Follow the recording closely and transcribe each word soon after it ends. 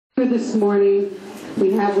This morning,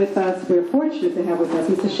 we have with us, we're fortunate to have with us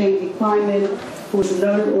Mr. Shaindy Kleinman, who is a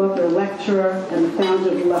noted author, lecturer, and the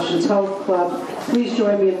founder of the Rosh and Torah Club. Please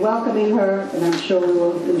join me in welcoming her, and I'm sure we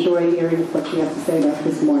will enjoy hearing what she has to say about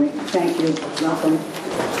this morning. Thank you. Welcome.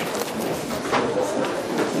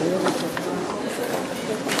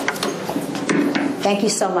 Thank you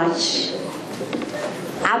so much.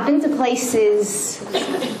 I've been to places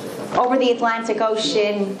over the Atlantic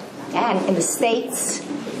Ocean and in the States.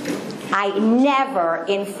 I never,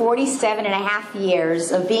 in 47 and a half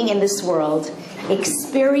years of being in this world,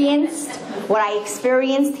 experienced what I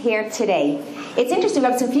experienced here today. It's interesting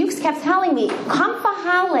because some folks kept telling me, come for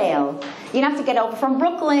Hallel. You have to get over from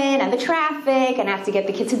Brooklyn and the traffic and have to get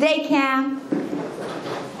the kid to day camp.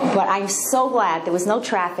 But I'm so glad there was no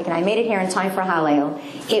traffic and I made it here in time for Hallel.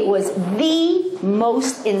 It was the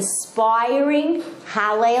most inspiring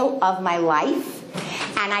Hallel of my life.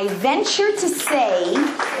 And I venture to say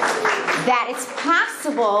that it's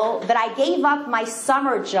possible that I gave up my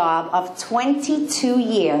summer job of 22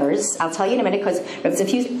 years. I'll tell you in a minute because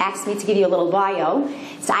if you asked me to give you a little bio.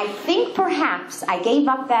 So I think perhaps I gave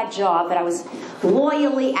up that job that I was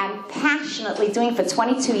loyally and passionately doing for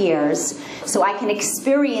 22 years so I can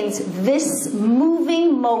experience this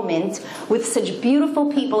moving moment with such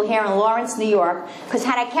beautiful people here in Lawrence, New York. Because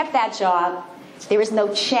had I kept that job, there is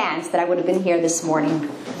no chance that I would have been here this morning.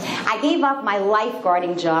 I gave up my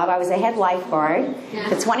lifeguarding job. I was a head lifeguard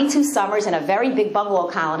for 22 summers in a very big bungalow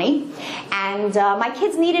colony. And my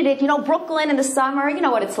kids needed it. You know, Brooklyn in the summer, you know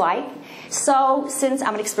what it's like. So since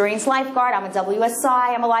I'm an experienced lifeguard, I'm a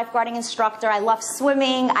WSI, I'm a lifeguarding instructor, I love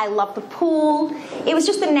swimming, I love the pool. It was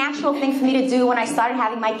just a natural thing for me to do when I started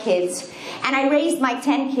having my kids. And I raised my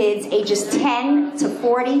 10 kids, ages 10 to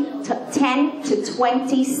 40, 10 to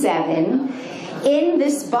 27. In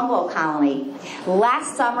this bungalow colony.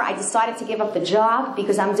 Last summer, I decided to give up the job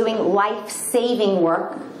because I'm doing life-saving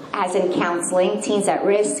work, as in counseling, teens at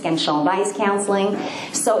risk, and Shalom Bayis counseling.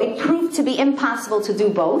 So it proved to be impossible to do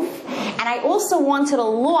both. And I also wanted to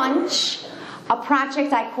launch a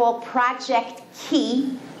project I call Project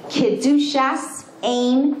Key, Kedushah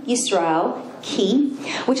Ein Yisrael Key,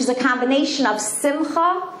 which is a combination of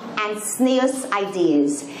simcha and tznius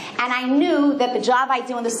ideas. And I knew that the job I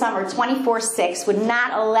do in the summer, 24/6, would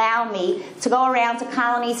not allow me to go around to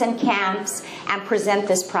colonies and camps and present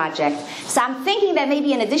this project. So I'm thinking that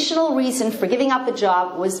maybe an additional reason for giving up the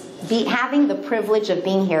job was having the privilege of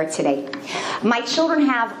being here today. My children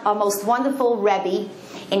have a most wonderful Rebbe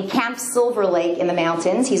in Camp Silver Lake in the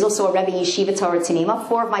mountains. He's also a Rebbe Yeshiva Torah Tanima.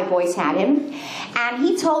 4 of my boys had him. And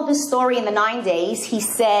he told this story in the 9 days. He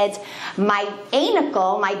said, my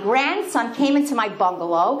Anikel, my grandson, came into my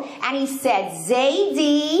bungalow and he said,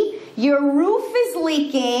 Zaidi, your roof is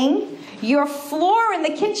leaking, your floor in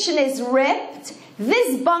the kitchen is ripped,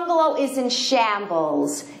 this bungalow is in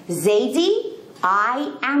shambles. Zaidi,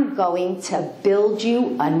 I am going to build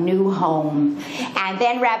you a new home. And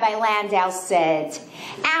then Rabbi Landau said,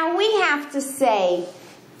 and we have to say,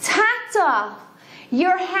 Tata,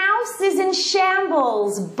 your house is in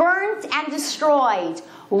shambles, burnt and destroyed.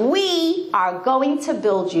 We are going to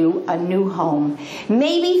build you a new home.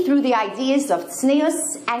 Maybe through the ideas of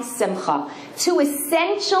tznius and simcha, 2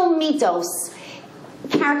 essential midos,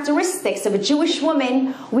 characteristics of a Jewish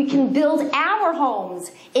woman, we can build our homes,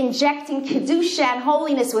 injecting Kedushah and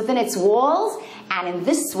holiness within its walls, and in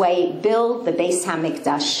this way, build the Beis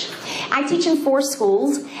HaMikdash. I teach in 4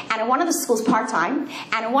 schools, and in one of the schools part-time,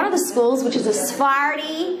 and in one of the schools, which is a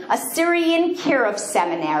Sephardi, Assyrian Kiruv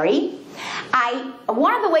seminary,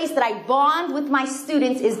 one of the ways that I bond with my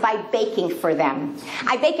students is by baking for them.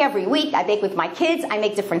 I bake every week. I bake with my kids. I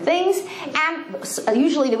make different things. And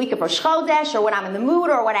usually the week of Rosh Chodesh, or when I'm in the mood,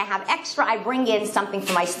 or when I have extra, I bring in something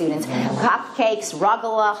for my students. Cupcakes,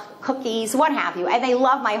 rugelach, cookies, what have you. And they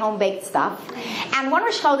love my home-baked stuff. And one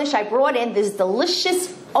Rosh Chodesh, I brought in this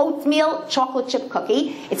delicious oatmeal chocolate chip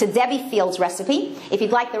cookie. It's a Debbie Fields recipe. If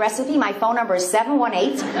you'd like the recipe, my phone number is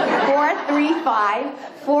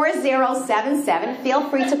 718-435-4077. Feel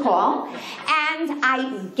free to call. And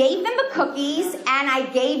I gave them the cookies and I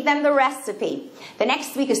gave them the recipe. The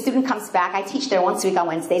next week a student comes back. I teach there once a week on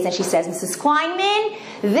Wednesdays, and she says, Mrs. Kleinman,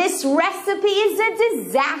 this recipe is a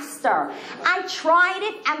disaster. I tried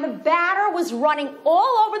it and the batter was running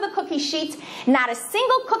all over the cookie sheets. Not a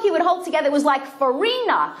single cookie would hold together. It was like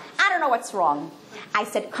farina. I don't know what's wrong. I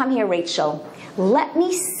said, come here, Rachel. Let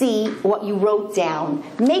me see what you wrote down.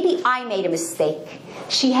 Maybe I made a mistake.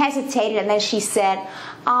 She hesitated, and then she said,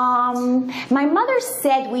 my mother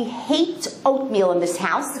said we hate oatmeal in this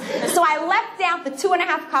house, so I left out the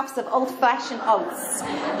 2.5 cups of old-fashioned oats.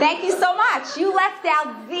 Thank you so much. You left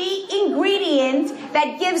out the ingredient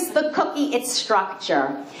that gives the cookie its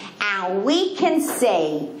structure. And we can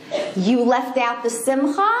say, you left out the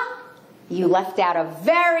simcha, you left out a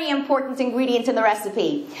very important ingredient in the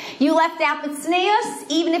recipe. You left out the tznius,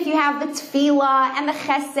 even if you have the tefillah and the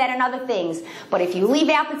chesed and other things. But if you leave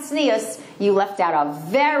out the tznius, you left out a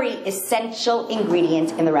very essential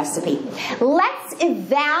ingredient in the recipe. Let's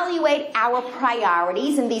evaluate our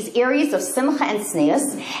priorities in these areas of simcha and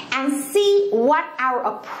tznius and see what our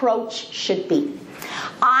approach should be.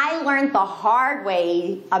 I learned the hard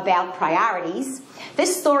way about priorities.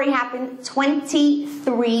 This story happened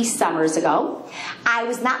 23 summers ago. I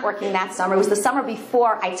was not working that summer. It was the summer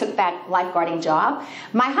before I took that lifeguarding job.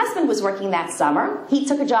 My husband was working that summer. He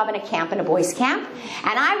took a job in a camp, in a boys' camp.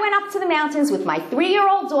 And I went up to the mountains with my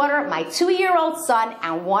 3-year-old daughter, my 2-year-old son,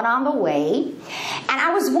 and one on the way. And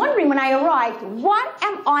I was wondering when I arrived, what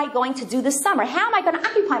am I going to do this summer? How am I going to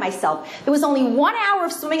occupy myself? There was only 1 hour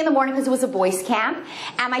of swimming in the morning because it was a boys' camp.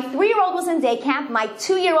 And my 3-year-old was in day camp. My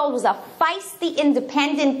 2-year-old was a feisty,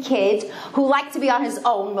 independent kid who liked to be on his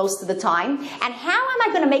own most of the time. And how am I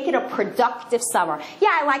going to make it a productive summer? Yeah,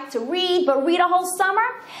 I like to read, but read a whole summer?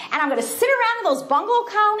 And I'm going to sit around in those bungalow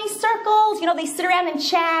colony circles. You know, they sit around and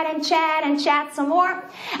chat and chat and chat some more.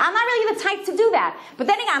 I'm not really the type to do that. But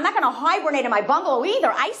then again, I'm not going to hibernate in my bungalow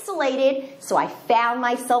either, isolated. So I found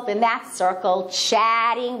myself in that circle,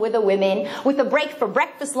 chatting with the women, with a break for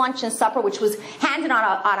breakfast, lunch, and supper, which was handed on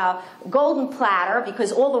a golden platter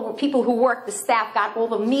because all the people who worked, the staff, got all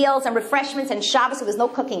the meals and refreshments, and Shabbos, there was no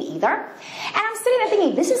cooking either. And I'm sitting there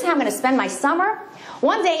thinking, this is how I'm going to spend my summer.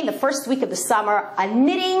 One day in the first week of the summer, a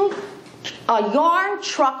yarn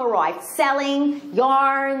truck arrived, selling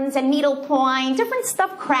yarns and needlepoint, different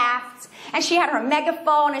stuff, crafts. And she had her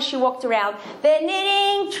megaphone and she walked around. The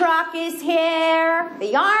knitting truck is here. The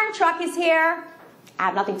yarn truck is here. I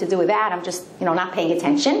have nothing to do with that. I'm just, not paying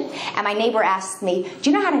attention. And my neighbor asked me, do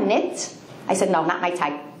you know how to knit? I said, no, not my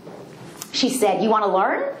type. She said, you want to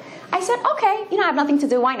learn? I said, okay, I have nothing to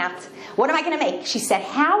do. Why not? What am I going to make? She said,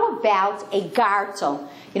 how about a gartel?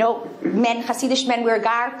 Hasidic men wear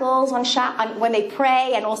gartels when they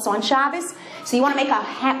pray and also on Shabbos. So you want to make a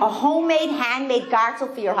homemade, handmade gartel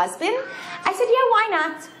for your husband? I said, yeah, why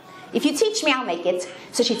not? If you teach me, I'll make it.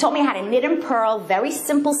 So she taught me how to knit and purl, very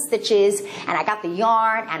simple stitches, and I got the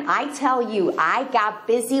yarn, and I tell you, I got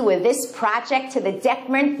busy with this project to the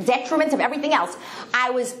detriment of everything else.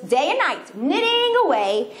 I was day and night knitting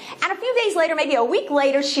away, and a few days later, maybe a week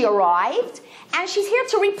later, she arrived, and she's here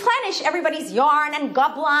to replenish everybody's yarn and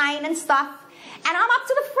gobline and stuff. And I'm up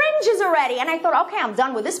to the fringes already. And I thought, okay, I'm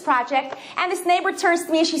done with this project. And this neighbor turns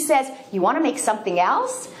to me and she says, you want to make something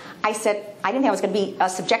else? I said, I didn't think I was going to be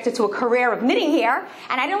subjected to a career of knitting here.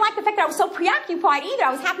 And I didn't like the fact that I was so preoccupied either.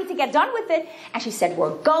 I was happy to get done with it. And she said,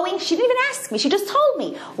 she didn't even ask me. She just told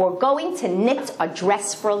me, we're going to knit a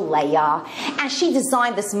dress for Leah. And she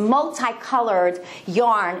designed this multicolored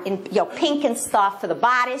yarn in pink and stuff for the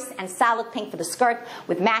bodice and solid pink for the skirt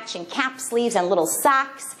with matching cap sleeves and little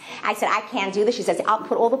socks. I said, I can't do this. She says, I'll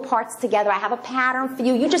put all the parts together. I have a pattern for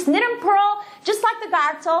you. You just knit and purl, just like the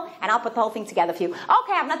gartel, and I'll put the whole thing together for you.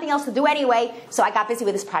 Okay, I have nothing else to do anyway, so I got busy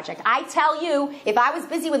with this project. I tell you, if I was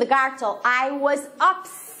busy with the gartel, I was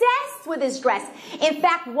obsessed with this dress. In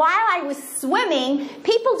fact, while I was swimming,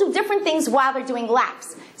 people do different things while they're doing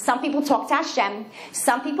laps. Some people talk to Hashem.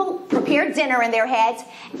 Some people prepare dinner in their heads.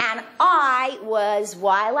 And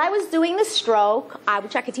while I was doing the stroke,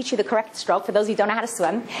 which I could teach you the correct stroke for those who don't know how to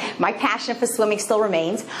swim, my passion for swimming still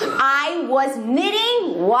remains, I was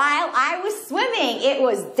knitting while I was swimming. It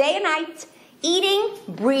was day and night, eating,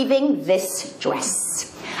 breathing this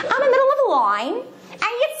dress. I'm in the middle of a line. And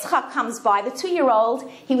Yitzchak comes by, the 2-year-old.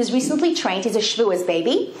 He was recently trained. He's a shvuas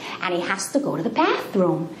baby. And he has to go to the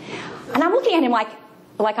bathroom. And I'm looking at him like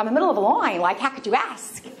I'm in the middle of a line. Like, how could you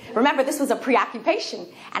ask? Remember, this was a preoccupation.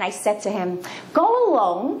 And I said to him, go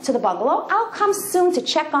alone to the bungalow. I'll come soon to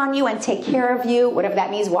check on you and take care of you. Whatever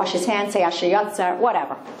that means, wash his hands, say Asher Yatzar,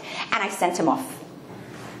 whatever. And I sent him off.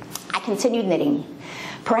 I continued knitting.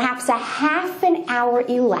 Perhaps a half an hour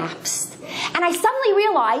elapsed. And I suddenly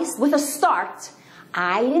realized, with a start,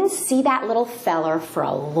 I didn't see that little feller for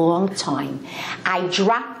a long time. I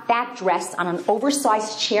dropped that dress on an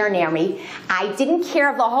oversized chair near me. I didn't care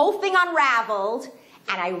if the whole thing unraveled,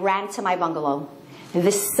 and I ran to my bungalow.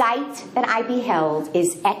 The sight that I beheld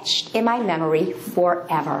is etched in my memory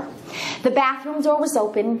forever. The bathroom door was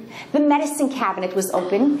open. The medicine cabinet was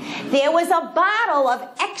open. There was a bottle of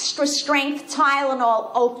extra strength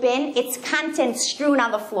Tylenol open, its contents strewn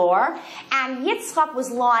on the floor, and Yitzchak was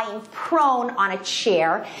lying prone on a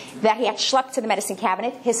chair that he had schlepped to the medicine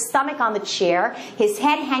cabinet, his stomach on the chair, his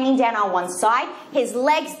head hanging down on one side, his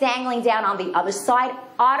legs dangling down on the other side,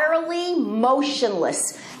 utterly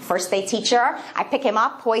motionless. First day teacher, I pick him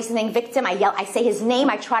up, poisoning victim, I yell, I say his name,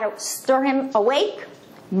 I try to stir him awake.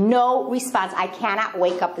 No response. I cannot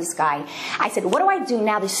wake up this guy. I said, what do I do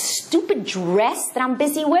now? This stupid dress that I'm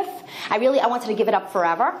busy with? I wanted to give it up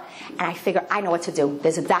forever. And I figure, I know what to do.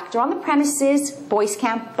 There's a doctor on the premises, boys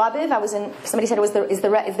camp, Babiv. Somebody said it was the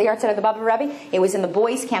Yahrzeit of the Babiv Rebbe. It was in the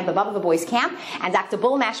boys camp, the Babiv, the boys camp. And Dr.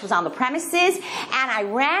 Bullmash was on the premises. And I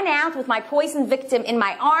ran out with my poison victim in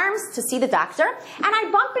my arms to see the doctor. And I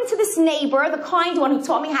bump into this neighbor, the kind one who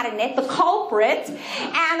taught me how to knit, the culprit.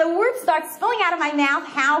 And the words start spilling out of my mouth,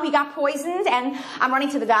 how he got poisoned, and I'm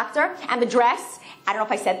running to the doctor, and the dress, I don't know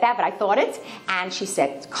if I said that, but I thought it, and she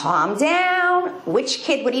said, calm down, which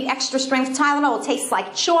kid would eat extra strength Tylenol? It tastes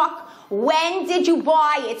like chalk. When did you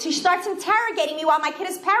buy it? She starts interrogating me while my kid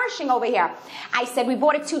is perishing over here. I said, we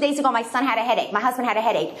bought it 2 days ago. My son had a headache. My husband had a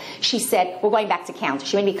headache. She said, we're going back to count.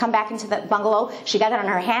 She made me come back into the bungalow. She got down on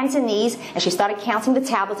her hands and knees, and she started counting the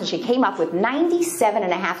tablets, and she came up with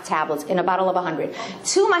 97.5 tablets in a bottle of 100.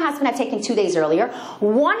 2 my husband had taken 2 days earlier.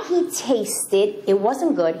 1 he tasted. It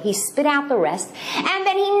wasn't good. He spit out the rest. And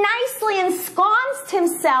then he nicely ensconced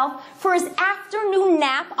himself for his afternoon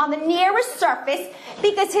nap on the nearest surface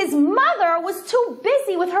because his mother was too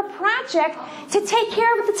busy with her project to take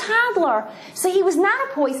care of the toddler. So he was not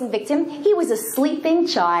a poison victim. He was a sleeping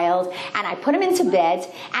child. And I put him into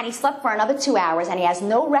bed, and he slept for another 2 hours, and he has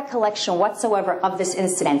no recollection whatsoever of this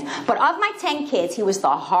incident. But of my 10 kids, he was the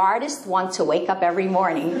hardest one to wake up every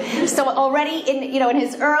morning. So already in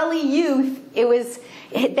his early youth, it was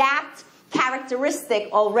that characteristic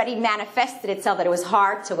already manifested itself, that it was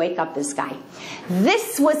hard to wake up this guy.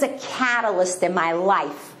 This was a catalyst in my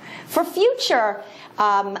life for future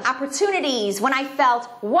opportunities when I felt,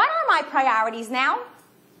 what are my priorities now?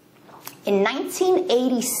 In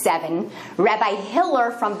 1987, Rabbi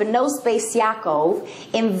Hiller from Benos Beis Yaakov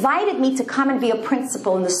invited me to come and be a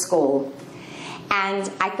principal in the school. And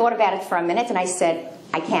I thought about it for a minute, and I said,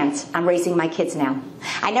 I can't. I'm raising my kids now.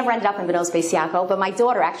 I never ended up in Benos Beis Yaakov, but my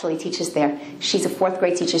daughter actually teaches there. She's a 4th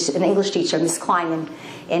grade teacher, an English teacher, Miss Kleinman,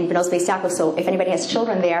 in Benos Beis Yaakov. So if anybody has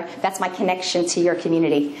children there, that's my connection to your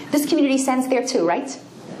community. This community sends there too, right?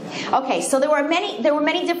 Okay, so there were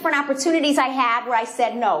many different opportunities I had where I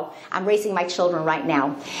said, no, I'm raising my children right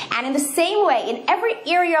now. And in the same way, in every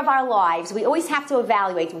area of our lives, we always have to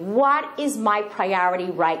evaluate, what is my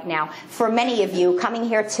priority right now? For many of you, coming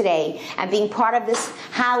here today and being part of this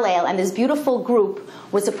Hallel and this beautiful group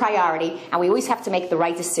was a priority, and we always have to make the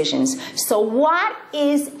right decisions. So what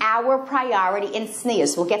is our priority in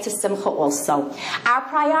Tznius? We'll get to Simcha also. Our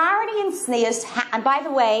priority in Tznius, and by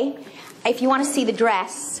the way, if you want to see the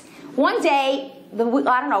dress, one day,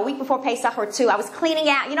 a week before Pesach or 2, I was cleaning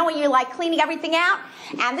out. You know when you're like cleaning everything out?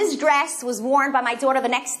 And this dress was worn by my daughter the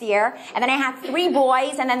next year. And then I had 3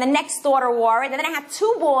 boys, and then the next daughter wore it. And then I had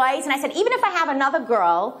 2 boys. And I said, even if I have another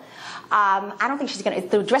girl, I don't think she's going to,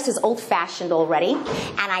 the dress is old-fashioned already.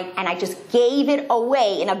 And I just gave it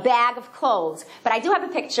away in a bag of clothes. But I do have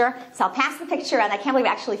a picture, so I'll pass the picture around. I can't believe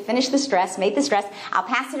I actually finished this dress, made this dress. I'll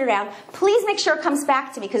pass it around. Please make sure it comes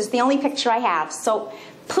back to me, because it's the only picture I have. So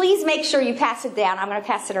please make sure you pass it down. I'm going to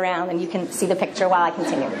pass it around, and you can see the picture while I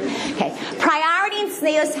continue. Okay. Priority in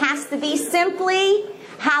Tznius has to be simply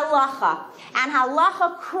halacha. And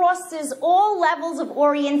halacha crosses all levels of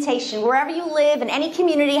orientation. Wherever you live, in any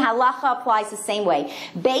community, halacha applies the same way.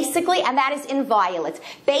 Basically, and that is inviolate.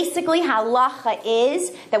 Basically, halacha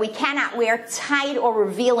is that we cannot wear tight or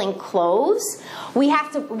revealing clothes. We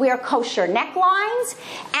have to wear kosher necklines,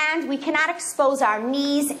 and we cannot expose our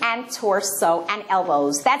knees and torso and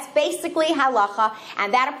elbows. That's basically halacha,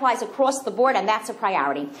 and that applies across the board, and that's a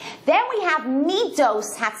priority. Then we have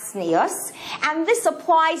midos hatznius, and this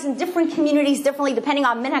applies in different communities differently depending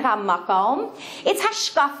on minhag makom. It's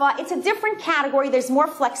hashkafa. It's a different category. There's more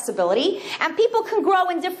flexibility, and people can grow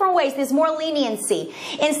in different ways. There's more leniency.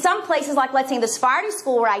 In some places, like let's say in the Sephardi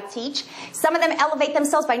school where I teach, some of them elevate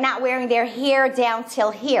themselves by not wearing their hair down till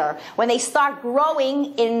here. When they start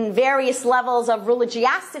growing in various levels of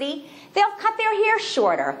religiosity, they'll cut their hair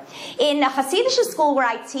shorter. In a Hasidic school where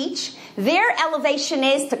I teach, their elevation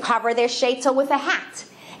is to cover their sheitel with a hat.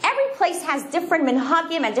 Every place has different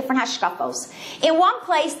minhagim and different hashkafos. In one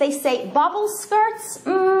place, they say bubble skirts,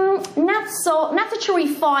 not such a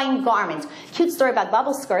refined garment. Cute story about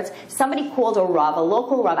bubble skirts. Somebody called a Rav, a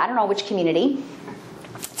local Rav, I don't know which community,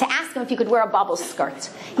 to ask him if he could wear a bubble skirt.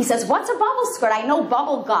 He says, what's a bubble skirt? I know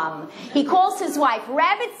bubble gum. He calls his wife,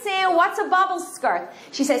 Rebbitzin, what's a bubble skirt?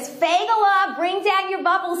 She says, Fegala, bring down your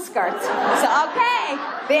bubble skirt. So, okay,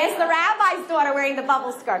 there's the rabbi's daughter wearing the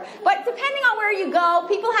bubble skirt. But depending on where you go,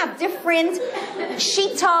 people have different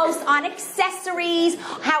shitos on accessories,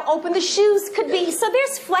 how open the shoes could be. So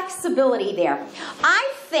there's flexibility there.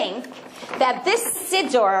 I think that this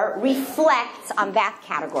siddur reflects on that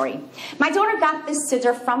category. My daughter got this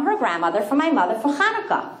siddur from her grandmother, from my mother, for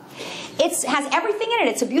Hanukkah. It has everything in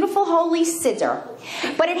it. It's a beautiful, holy siddur.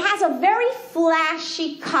 But it has a very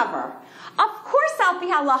flashy cover. Of course, al pi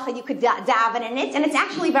halacha, you could daven in it, and it's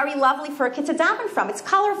actually very lovely for a kid to daven from. It's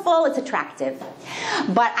colorful, it's attractive.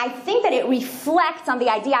 But I think that it reflects on the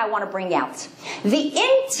idea I want to bring out. The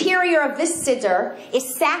interior of this siddur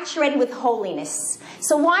is saturated with holiness.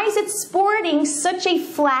 So why is it sporting such a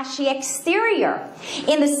flashy exterior?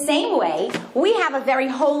 In the same way, we have a very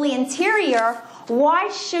holy interior. Why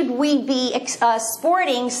should we be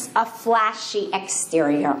sporting a flashy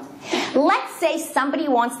exterior? Let's say somebody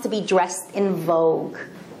wants to be dressed in vogue.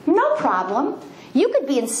 No problem. You could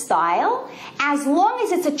be in style as long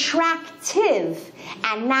as it's attractive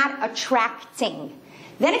and not attracting.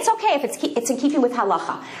 Then it's okay if it's in keeping with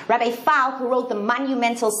halacha. Rabbi Falk, who wrote the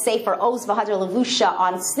monumental Sefer Oz V'Hadar Levusha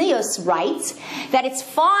on tznius, writes that it's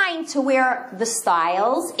fine to wear the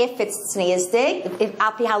styles if it's tzniusdik, if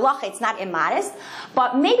al pi halacha it's not immodest,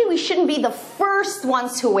 but maybe we shouldn't be the first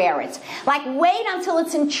ones who wear it. Like, wait until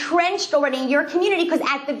it's entrenched already in your community, because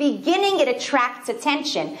at the beginning it attracts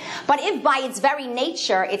attention. But if by its very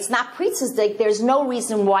nature it's not pre-tzniusdik, there's no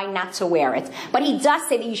reason why not to wear it. But he does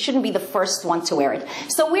say that you shouldn't be the first one to wear it.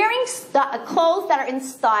 So wearing clothes that are in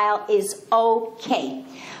style is okay.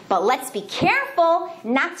 But let's be careful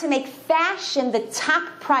not to make fashion the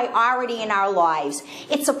top priority in our lives.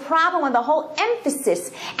 It's a problem when the whole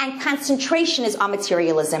emphasis and concentration is on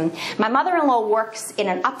materialism. My mother-in-law works in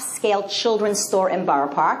an upscale children's store in Borough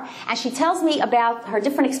Park, and she tells me about her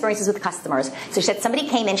different experiences with customers. So she said somebody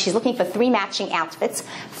came in, she's looking for 3 matching outfits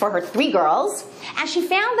for her 3 girls, and she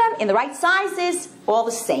found them in the right sizes, all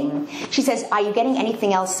the same. She says, are you getting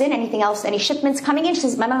anything else in? Anything else? Any shipments coming in? She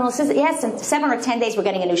says, my mother-in-law says, yes, in 7 or 10 days we're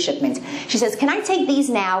getting a new shipment. She says, can I take these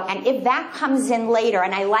now? And if that comes in later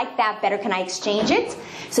and I like that better, can I exchange it?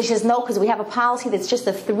 So she says, no, because we have a policy that's just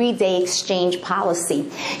a 3-day exchange policy.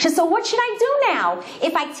 She says, so what should I do now?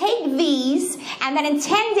 If I take these and then in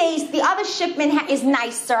 10 days the other shipment is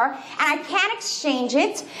nicer and I can't exchange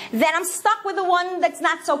it, then I'm stuck with the one that's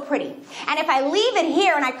not so pretty. And if I leave it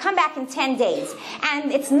here and I come back in 10 days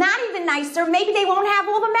and it's not even nicer, maybe they won't have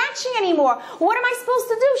all the matching anymore. What am I supposed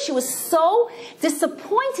to do? She was so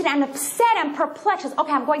disappointed and upset and perplexed. She says,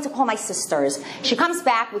 okay, I'm going to call my sisters. She comes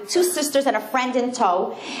back with 2 sisters and a friend in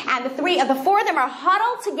tow, and the 4 of them are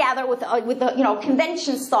huddled together with the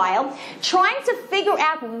convention style, trying to figure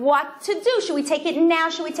out what to do. Should we take it now?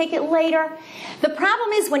 Should we take it later? The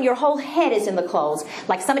problem is when your whole head is in the clothes.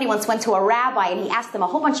 Like somebody once went to a rabbi and he asked him a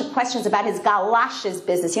whole bunch of questions about his galoshes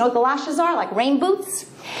business. You know what galoshes are? Like rain boots.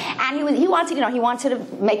 And he wanted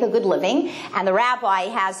to make a good living, and the rabbi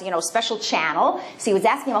has, a special channel, so he was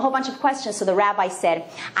asking him a whole bunch of questions. So the rabbi said,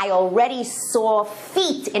 I already saw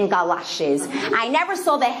feet in galoshes. I never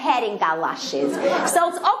saw the head in galoshes. So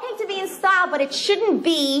it's okay to be in style, but it shouldn't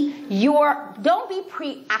be don't be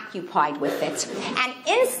preoccupied with it. And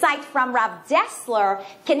insight from Rav Dessler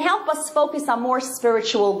can help us focus on more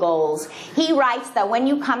spiritual goals. He writes that when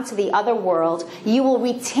you come to the other world, you will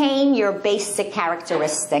retain your basic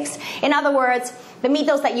characteristics. In other words, the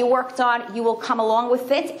midos that you worked on, you will come along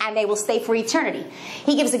with it and they will stay for eternity.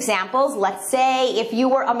 He gives examples. Let's say if you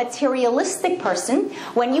were a materialistic person,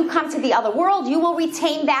 when you come to the other world, you will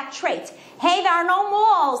retain that trait. Hey, there are no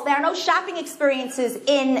malls, there are no shopping experiences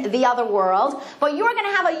in the other world, but you're going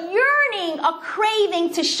to have a yearning, a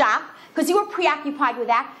craving to shop because you were preoccupied with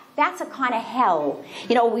that. That's a kind of hell.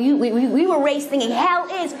 We were raised thinking hell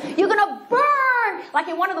is, you're going to burn. Like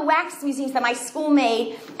in one of the wax museums that my school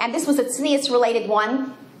made, and this was a tznius related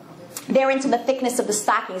one, they're into the thickness of the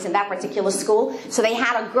stockings in that particular school. So they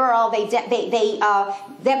had a girl, they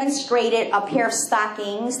demonstrated a pair of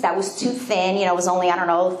stockings that was too thin, it was only,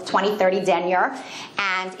 20, 30 denier,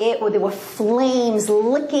 and there were flames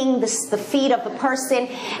licking the feet of the person,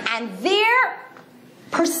 and their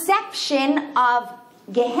perception of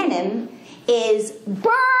Gehenna is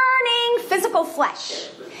burning physical flesh.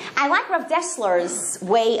 I like Rav Dessler's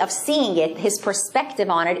way of seeing it. His perspective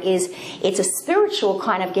on it is it's a spiritual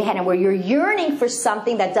kind of Gehenna where you're yearning for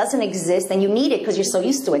something that doesn't exist and you need it because you're so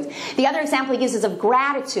used to it. The other example he gives is of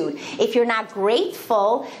gratitude. If you're not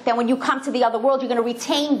grateful, then when you come to the other world, you're going to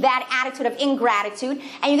retain that attitude of ingratitude,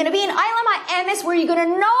 and you're going to be in Olam HaEmes where you're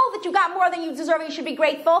going to know that you got more than you deserve and you should be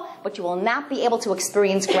grateful, but you will not be able to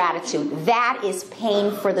experience gratitude. That is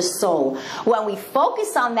pain for the soul. When we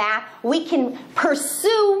focus on that, we can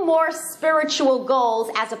pursue more spiritual goals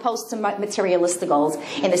as opposed to materialistic goals.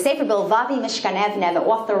 In the Sefer Bilvavi Mishkanevne, the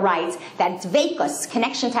author writes that dveikus,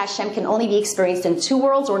 connection to Hashem, can only be experienced in two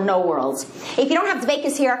worlds or no worlds. If you don't have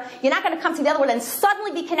dveikus here, you're not going to come to the other world and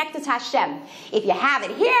suddenly be connected to Hashem. If you have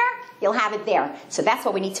it here, you'll have it there. So that's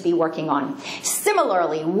what we need to be working on.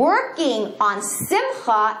 Similarly, working on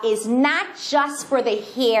simcha is not just for the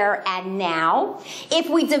here and now. If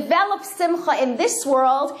we develop simcha in this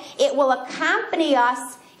world, it will accompany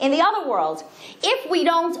us in the other world. If we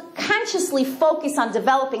don't consciously focus on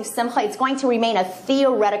developing simcha, it's going to remain a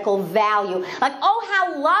theoretical value. Like, oh,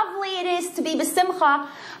 how lovely it is to be b'simcha,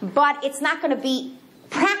 but it's not going to be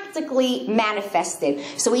practically manifested.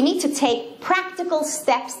 So we need to take practical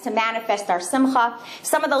steps to manifest our simcha.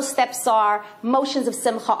 Some of those steps are, motions of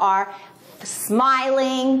simcha are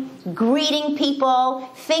smiling, greeting people,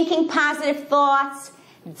 thinking positive thoughts,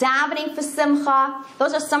 davening for simcha.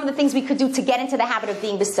 Those are some of the things we could do to get into the habit of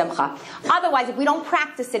being b'simcha. Otherwise, if we don't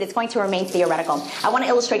practice it, it's going to remain theoretical. I want to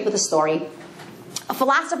illustrate with a story. A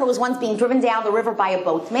philosopher was once being driven down the river by a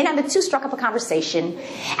boatman, and the two struck up a conversation.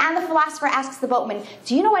 And the philosopher asks the boatman,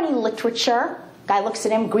 do you know any literature? Guy looks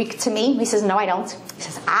at him, Greek to me. He says, no, I don't. He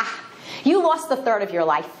says, you lost a third of your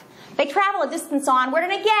life. They travel a distance onward,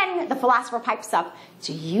 and again, the philosopher pipes up,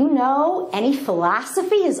 do you know any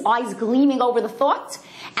philosophy? His eyes gleaming over the thought.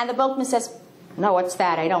 And the boatman says, no, what's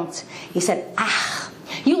that? I don't. He said,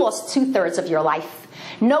 you lost 2/3 of your life.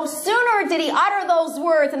 No sooner did he utter those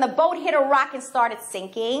words and the boat hit a rock and started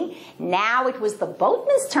sinking. Now it was the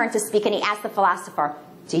boatman's turn to speak, and he asked the philosopher,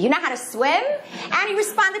 do you know how to swim? And he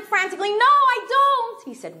responded frantically, no, I don't.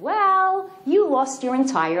 He said, well, you lost your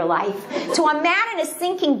entire life. To a man in a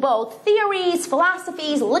sinking boat, theories,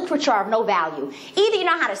 philosophies, literature are of no value. Either you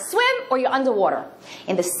know how to swim or you're underwater.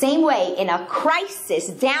 In the same way, in a crisis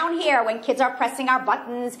down here when kids are pressing our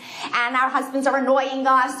buttons and our husbands are annoying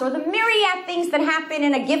us, or the myriad things that happen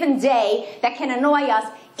in a given day that can annoy us,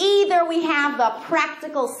 either we have the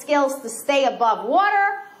practical skills to stay above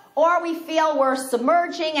water, or we feel we're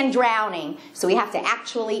submerging and drowning. So we have to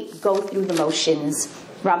actually go through the motions.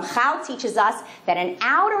 Ramchal teaches us that an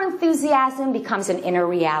outer enthusiasm becomes an inner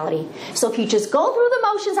reality. So if you just go through the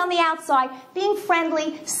motions on the outside, being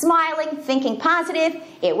friendly, smiling, thinking positive,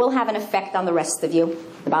 it will have an effect on the rest of you.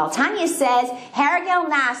 The Baal Tanya says,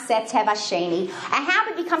 Hergel na'aseh teva sheni. A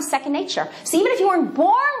habit becomes second nature. So even if you weren't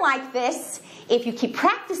born like this, if you keep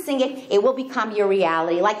practicing it, it will become your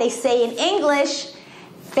reality. Like they say in English,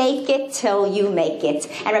 fake it till you make it.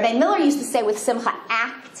 And Rabbi Miller used to say with simcha,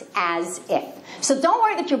 act as if. So don't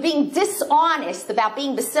worry that you're being dishonest about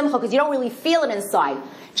being b'simcha because you don't really feel it inside.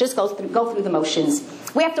 Just go through the motions.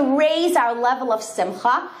 We have to raise our level of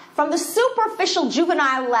simcha from the superficial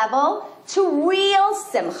juvenile level to real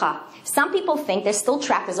simcha. Some people think they're still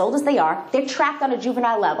trapped, as old as they are. They're trapped on a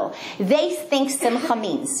juvenile level. They think simcha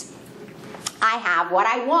means, I have what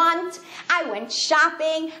I want, I went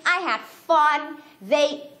shopping, I had fun.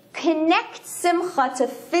 They connect simcha to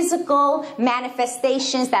physical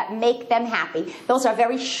manifestations that make them happy. Those are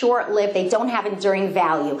very short-lived. They don't have enduring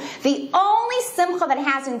value. The only simcha that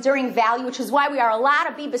has enduring value, which is why we are allowed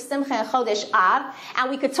to be b'simcha in Chodesh Av,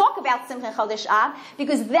 and we could talk about simcha in Chodesh Av,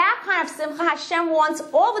 because that kind of simcha Hashem wants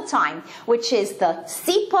all the time, which is the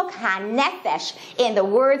sipuk hanefesh. In the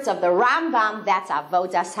words of the Rambam, that's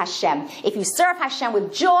avodas Hashem. If you serve Hashem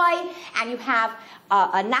with joy, and you have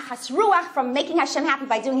a nachas ruach from making Hashem happy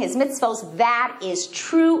by doing His mitzvos, that is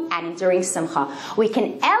true and enduring simcha. We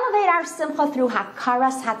can elevate our simcha through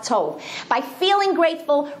hakaras hatov, by feeling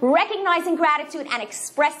grateful, recognizing gratitude, and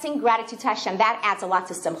expressing gratitude to Hashem. That adds a lot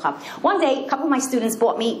to simcha. One day, a couple of my students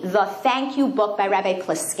bought me the Thank You book by Rabbi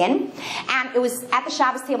Pliskin, and it was at the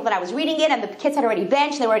Shabbos table that I was reading it, and the kids had already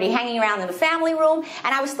benched, they were already hanging around in the family room,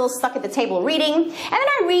 and I was still stuck at the table reading. And then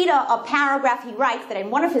I read a paragraph he writes that in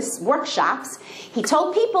one of his workshops, he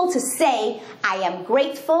told people to say, I am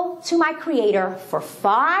grateful to my Creator for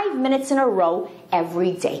 5 minutes in a row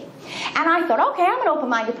every day. And I thought, okay, I'm an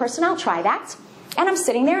open-minded person, I'll try that. And I'm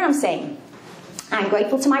sitting there and I'm saying, I'm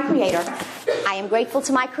grateful to my Creator. I am grateful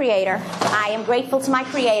to my Creator. I am grateful to my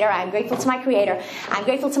Creator. I am grateful to my Creator. I'm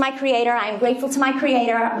grateful to my Creator. I am grateful to my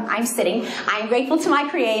Creator. I'm sitting. I am grateful to my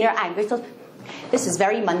Creator. I'm grateful. This is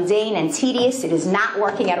very mundane and tedious. It is not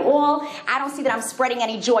working at all. I don't see that I'm spreading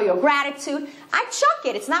any joy or gratitude. I chuck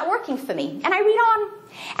it. It's not working for me. And I read on.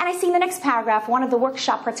 And I see in the next paragraph, one of the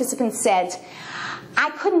workshop participants said, I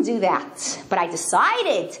couldn't do that, but I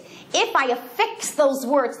decided if I affix those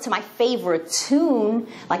words to my favorite tune,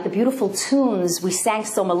 like the beautiful tunes we sang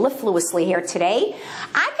so mellifluously here today,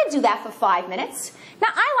 I could do that for 5 minutes. Now,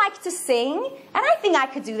 I like to sing, and I think I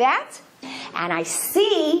could do that. And I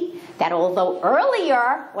see that although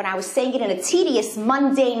earlier, when I was saying it in a tedious,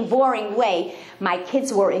 mundane, boring way, my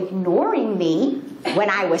kids were ignoring me when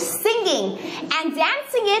I was singing and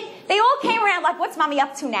dancing it, they all came around like, what's mommy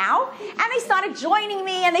up to now? And they started joining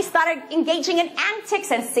me, and they started engaging in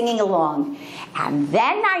antics and singing along. And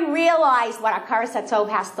then I realized what Hakaras HaTov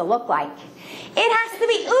has to look like. It has to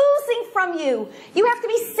be oozing from you. You have to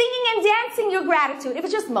be singing and dancing your gratitude. If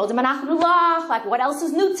it's just Modeh Menachem, like what else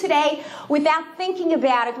is new today, without thinking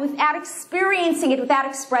about it, without experiencing it, without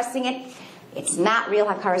expressing it, it's not real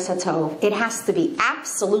Hakaras HaTov. It has to be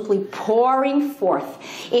absolutely pouring forth.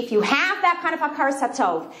 If you have that kind of Hakaras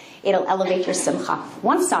HaTov, it'll elevate your simcha.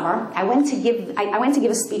 One summer, I went to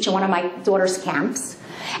give a speech at one of my daughter's camps,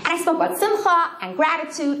 and I spoke about simcha and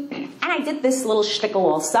gratitude, and I did this little shtickle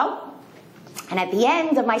also. And at the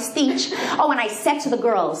end of my speech, and I said to the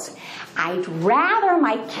girls, I'd rather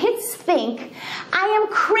my kids think I am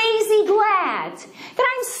crazy glad,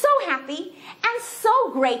 that I'm so happy and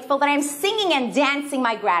so grateful that I'm singing and dancing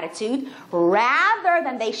my gratitude, rather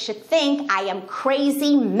than they should think I am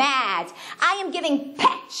crazy mad. I am giving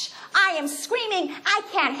pitch. I am screaming. I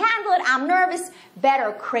can't handle it. I'm nervous.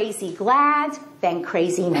 Better crazy glad than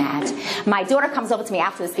crazy mad. My daughter comes over to me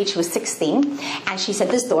after the speech. She was 16. And she said,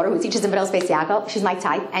 this daughter who teaches in Middle Space Yaakov, she's my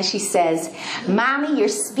type. And she says, Mommy, your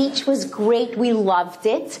speech was great. We loved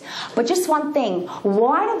it. But just one thing.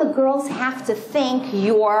 Why do the girls have to think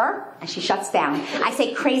you're... And she shuts down. I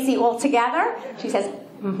say crazy altogether. She says,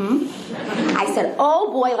 I said,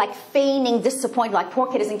 oh boy, like feigning disappointed, like poor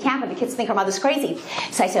kid is in camp and the kids think her mother's crazy.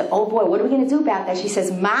 So I said, oh boy, what are we going to do about that? She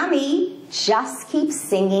says, Mommy, just keep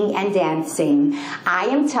singing and dancing. I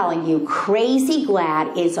am telling you, crazy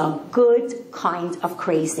glad is a good kind of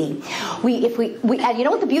crazy. And you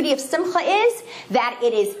know what the beauty of simcha is? That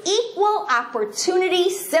it is equal opportunity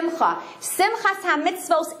simcha. Simchas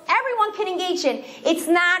ha-mitzvos, everyone can engage in. It's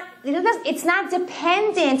not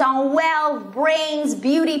dependent on wealth, brains,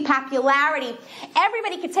 beauty, popularity.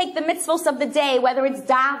 Everybody can take the mitzvos of the day, whether it's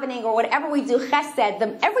davening or whatever we do, chesed,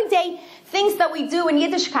 the everyday things that we do in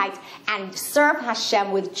Yiddishkeit, and serve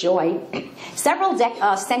Hashem with joy. Several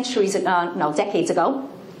decades ago,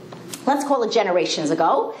 let's call it generations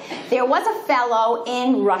ago, there was a fellow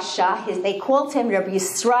in Russia. They called him Rabbi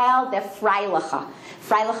Yisrael the Fri Apr.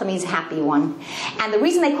 Fri Apr means happy one. And the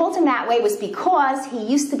reason they called him that way was because he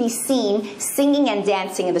used to be seen singing and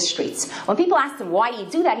dancing in the streets. When people asked him, why do you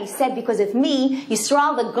do that? He said, because if me,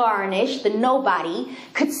 Yisrael the garnish, the nobody,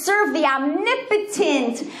 could serve the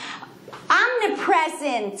omnipotent,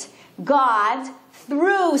 omnipresent God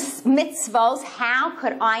through mitzvos, how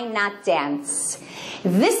could I not dance?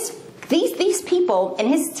 These people in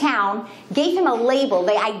his town gave him a label.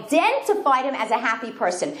 They identified him as a happy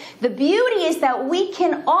person. The beauty is that we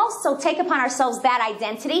can also take upon ourselves that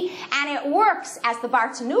identity, and it works, as the Bar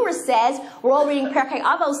Tanura says. We're all reading Perkei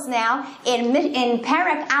Avos now. In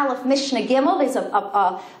Perek Aleph Mishnah Gimel, there's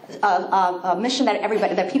a mission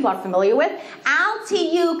that people are familiar with. Al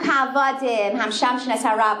tiyu kavadim hamsham shnes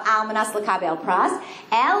harav al manas lekabel pras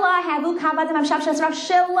ela havu kavadim hamsham shnes harav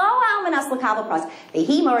shelo al manas lekabel pras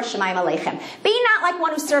v'hi mor shemayim aleichem. Be not like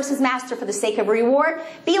one who serves his master for the sake of a reward.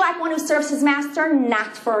 Be like one who serves his master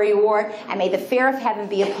not for a reward. And may the fear of heaven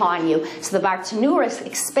be upon you. So the Bar Tanura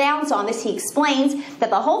expounds on this. He explains that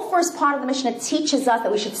the whole first part of the Mishnah teaches us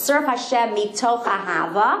that we should serve Hashem mitoch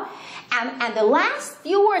ahava. And the last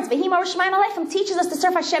few words, V'him Arushmayim Aleichem, teaches us to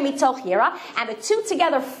serve Hashem mitoch yira, and the two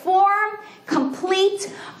together form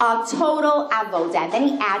complete, total avodah. And then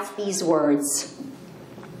he adds these words: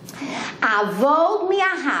 Avod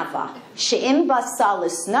mi'ahava, she'im basal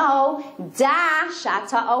lisno, da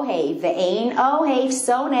shata ohev, ve'ein ohev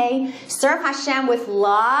sonei. Serve Hashem with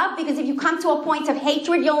love, because if you come to a point of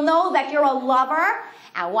hatred, you'll know that you're a lover.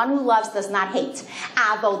 And one who loves does not hate.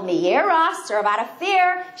 Avod miyira, serve out of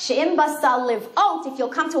fear. She'im basal livot, if you'll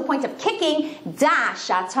come to a point of kicking, da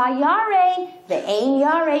shata yareh, ve'ein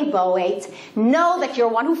yarei boet. Know that you're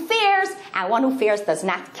one who fears, and one who fears does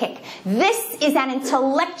not kick. This is an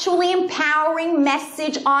intellectually empowering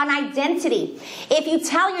message on identity. If you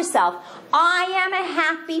tell yourself, I am a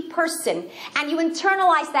happy person, and you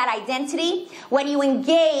internalize that identity when you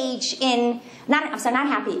engage in, not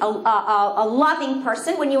happy, a loving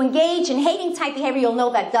person. When you engage in hating type behavior, you'll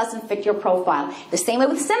know that doesn't fit your profile. The same way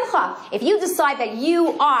with simcha. If you decide that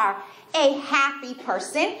you are a happy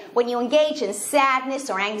person, when you engage in sadness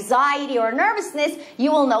or anxiety or nervousness,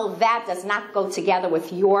 you will know that does not go together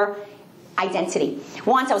with your identity.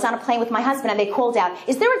 Once I was on a plane with my husband and they called out,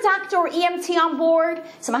 is there a doctor or EMT on board?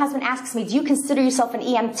 So my husband asks me, do you consider yourself an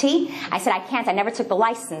EMT? I said, I can't. I never took the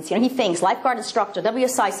license. You know, he thinks, lifeguard instructor,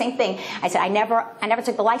 WSI, same thing. I said, I never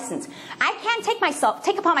took the license. I can't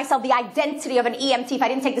take upon myself the identity of an EMT if I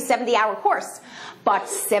didn't take the 70-hour course. But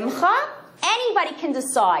simcha, anybody can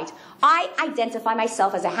decide. I identify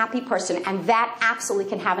myself as a happy person, and that absolutely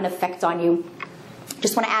can have an effect on you.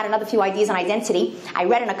 Just want to add another few ideas on identity. I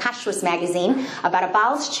read in a kashrus magazine about a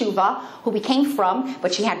Baal's Tshuva who became from,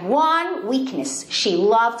 but she had one weakness. She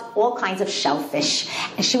loved all kinds of shellfish.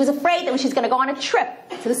 And she was afraid that when she's going to go on a trip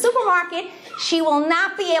to the supermarket, she will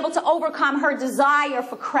not be able to overcome her desire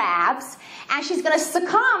for crabs. And she's going to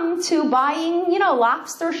succumb to buying, you know,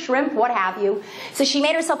 lobster, shrimp, what have you. So she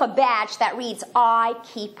made herself a badge that reads, I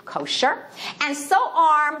keep kosher. And so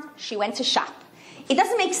armed, she went to shop. It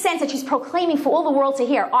doesn't make sense that she's proclaiming for all the world to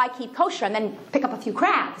hear, I keep kosher, and then pick up a few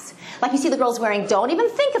crabs. Like you see the girls wearing, don't even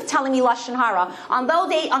think of telling me Lashon Hara. On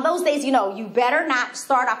those days, you know, you better not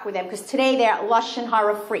start up with them, because today they're Lashon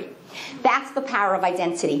Hara free. That's the power of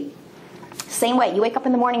identity. Same way, you wake up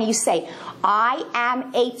in the morning and you say, I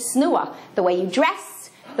am a tznuah. The way you dress,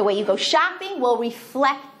 the way you go shopping will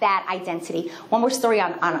reflect that identity. One more story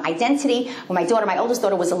on identity. When my oldest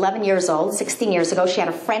daughter was 11 years old, 16 years ago, she had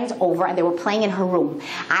a friend over and they were playing in her room.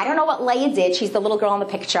 I don't know what Leah did. She's the little girl in the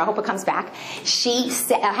picture. I hope it comes back.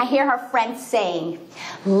 I hear her friend saying,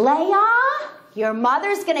 Leah, your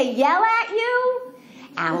mother's going to yell at you?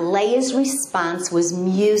 And Leah's response was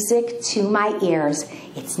music to my ears.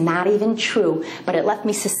 It's not even true, but it left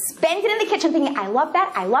me suspended in the kitchen thinking, I love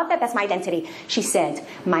that, that's my identity. She said,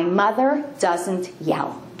 my mother doesn't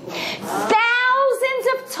yell. Thousands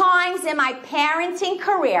of times in my parenting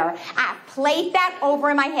career, I've played that over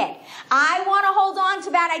in my head. I want to hold on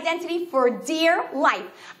to that identity for dear life.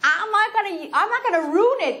 I'm not going to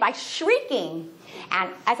ruin it by shrieking.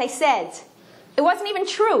 And as I said, it wasn't even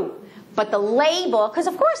true. But the label, because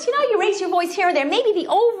of course, you know, you raise your voice here and there. Maybe the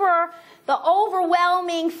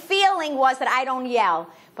overwhelming feeling was that I don't yell.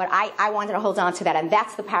 But I wanted to hold on to that, and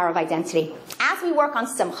that's the power of identity. As we work on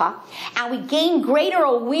simcha, and we gain greater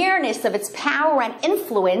awareness of its power and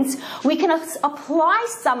influence, we can apply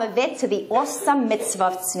some of it to the awesome mitzvah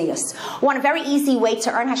of tznius. One very easy way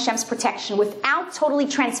to earn Hashem's protection without totally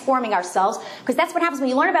transforming ourselves, because that's what happens when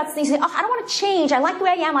you learn about tznius. You say, oh, I don't want to change. I like the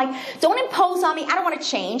way I am. Like, don't impose on me. I don't want to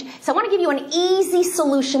change. So I want to give you an easy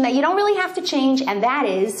solution that you don't really have to change, and that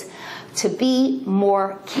is to be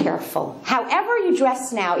more careful. However you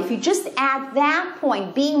dress now, if you just add that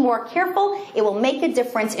point, being more careful, it will make a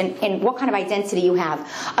difference in what kind of identity you have.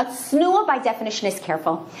 A tznuah, by definition, is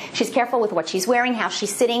careful. She's careful with what she's wearing, how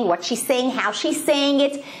she's sitting, what she's saying, how she's saying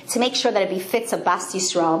it, to make sure that it befits a Bas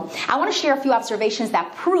Yisrael. I want to share a few observations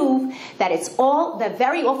that prove that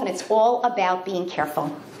very often it's all about being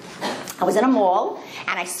careful. I was in a mall,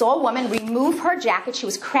 and I saw a woman remove her jacket. She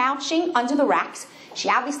was crouching under the racks. She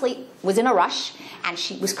obviously was in a rush, and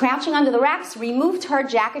she was crouching under the racks, removed her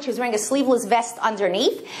jacket. She was wearing a sleeveless vest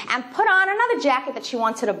underneath, and put on another jacket that she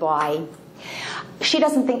wanted to buy. She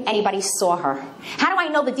doesn't think anybody saw her. How do I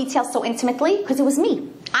know the details so intimately? Because it was me.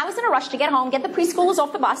 I was in a rush to get home, get the preschoolers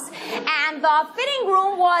off the bus, and the fitting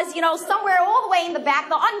room was, you know, somewhere all the way in the back,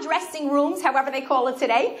 the undressing rooms, however they call it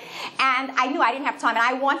today. And I knew I didn't have time, and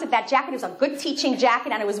I wanted that jacket. It was a good teaching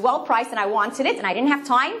jacket, and it was well priced, and I wanted it, and I didn't have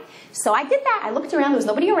time. So I did that. I looked around. There was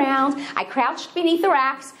nobody around. I crouched beneath the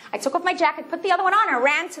racks. I took off my jacket, put the other one on, and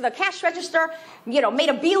ran to the cash register, you know, made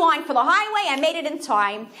a beeline for the highway, and made it in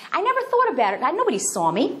time. I never thought about it. Nobody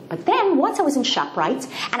saw me. But then, once I was in ShopRite,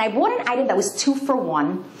 and I bought an item that was 2 for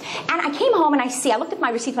 1. And I came home, and I looked at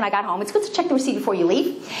my receipt when I got home. It's good to check the receipt before you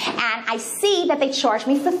leave. And I see that they charged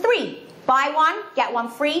me for 3. Buy one, get one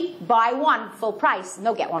free. Buy one, full price.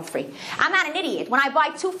 No, get one free. I'm not an idiot. When I buy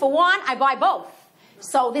 2 for 1, I buy both.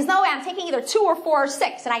 So there's no way I'm taking either 2 or 4 or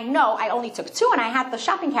 6. And I know I only took 2 and I had the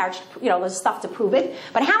shopping carriage, you know, the stuff to prove it.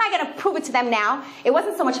 But how am I going to prove it to them now? It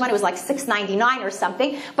wasn't so much money, it was like $6.99 or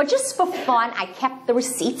something. But just for fun, I kept the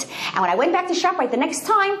receipt. And when I went back to ShopRite the next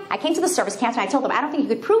time, I came to the service counter and I told them, I don't think you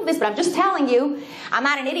could prove this, but I'm just telling you, I'm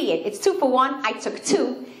not an idiot. It's 2 for 1. I took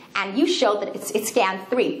 2. And you showed that it scanned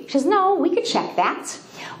 3. She says, no, we could check that.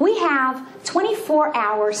 We have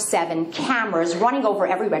 24/7 cameras running over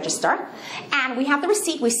every register. And we have the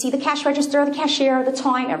receipt. We see the cash register, the cashier, the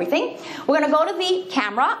time, everything. We're going to go to the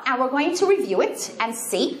camera and we're going to review it and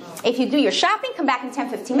see. If you do your shopping, come back in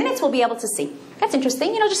 10-15 minutes, we'll be able to see. That's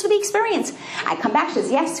interesting, you know, just for the experience. I come back, she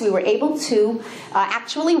says, yes, we were able to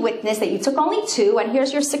actually witness that you took only 2, and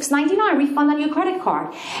here's your $6.99 refund on your credit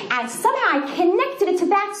card. And somehow I connected it to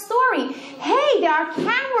that story. Hey, there are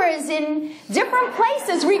cameras in different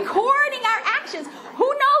places recording our actions. Who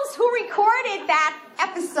knows who recorded that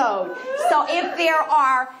episode? So if there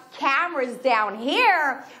are cameras down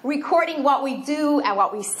here recording what we do and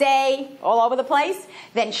what we say all over the place,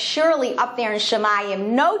 then surely up there in Shemayim,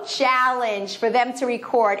 no challenge for them to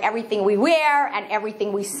record everything we wear and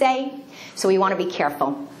everything we say. So we want to be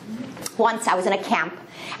careful. Once I was in a camp.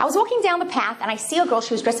 I was walking down the path and I see a girl,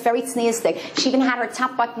 she was dressed very tzniusdik. She even had her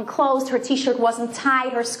top button closed, her t-shirt wasn't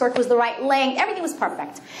tied, her skirt was the right length, everything was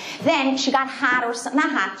perfect. Then she got hot, or not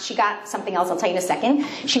hot, she got something else, I'll tell you in a second.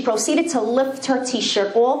 She proceeded to lift her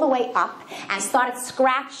t-shirt all the way up and started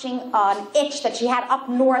scratching an itch that she had up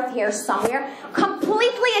north here somewhere,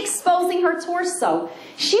 completely exposing her torso.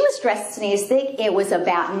 She was dressed tzniusdik. It was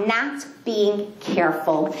about not being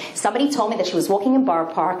careful. Somebody told me that she was walking in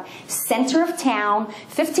Borough Park, center of town,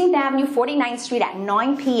 15th Avenue, 49th Street at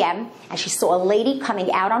 9 p.m. and she saw a lady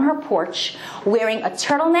coming out on her porch wearing a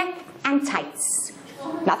turtleneck and tights.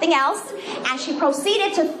 Nothing else. And she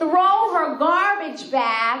proceeded to throw her garbage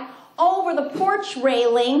bag over the porch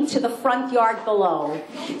railing to the front yard below.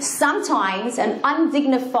 Sometimes an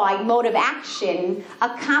undignified mode of action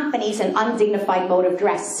accompanies an undignified mode of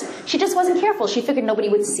dress. She just wasn't careful. She figured nobody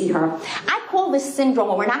would see her. I call this syndrome,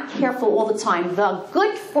 when we're not careful all the time, the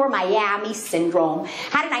good for Miami syndrome.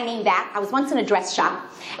 How did I name that? I was once in a dress shop,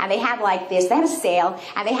 and they had like this, they had a sale,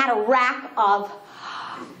 and they had a rack of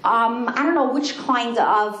I don't know which kind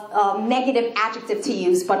of negative adjective to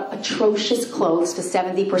use, but atrocious clothes for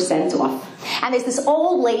 70% off. And there's this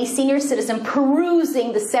old lady, senior citizen,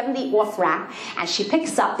 perusing the 70 off rack, and she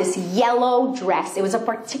picks up this yellow dress. It was a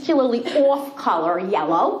particularly off color,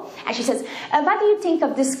 yellow. And she says, what do you think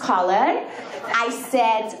of this color? I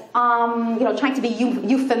said, you know, trying to be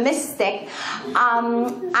euphemistic,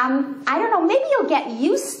 I don't know, maybe you'll get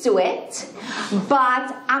used to it,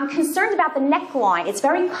 but I'm concerned about the neckline. It's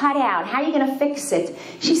very cut out. How are you going to fix it?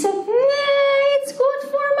 She said, it's good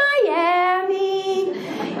for Miami.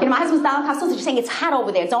 You know, my husband's down in Costa Rica, she's saying it's hot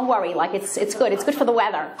over there. Don't worry, like it's good. It's good for the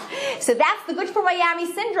weather. So that's the good for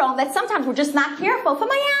Miami syndrome, that sometimes we're just not careful. For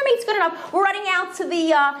Miami, it's good enough. We're running out to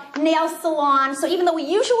the nail salon, so even though we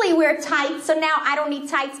usually wear tights, so now I don't need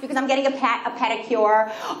tights because I'm getting a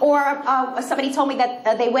pedicure. Or somebody told me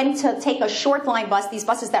that they went to take a short line bus, these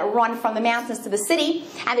buses that run from the mountains to the city,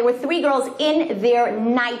 and there were 3 girls in their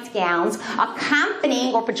nightgowns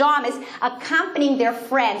accompanying, or pajamas, accompanying their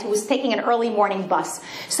friend who was taking an early morning bus.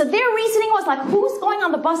 So their reasoning was like, who's going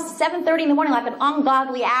on the bus at 7:30 in the morning, like an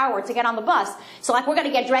ungodly hour to get on the bus? So like, we're going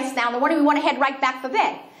to get dressed now in the morning, we want to head right back for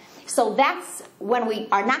bed. So that's when we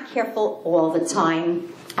are not careful all the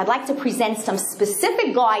time. I'd like to present some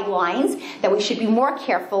specific guidelines that we should be more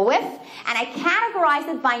careful with. And I categorize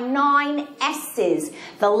it by 9 S's.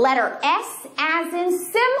 The letter S as in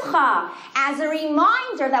Simcha, as a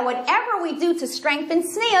reminder that whatever we do to strengthen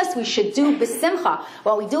tznius, we should do b'simcha.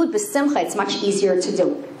 When we do it b'simcha, it's much easier to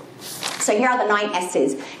do. So here are the 9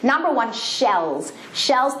 S's. Number 1, shells.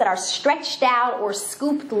 Shells that are stretched out or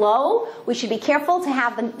scooped low. We should be careful to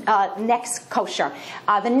have the necks kosher.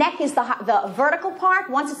 The neck is the vertical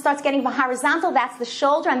part. Once it starts getting horizontal, that's the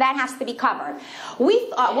shoulder, and that has to be covered.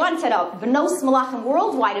 We once at a Benos Malachim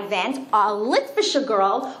worldwide event, a Litvisha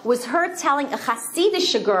girl was heard telling a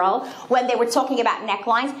Hasidisha girl when they were talking about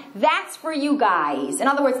necklines, that's for you guys. In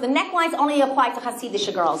other words, the necklines only apply to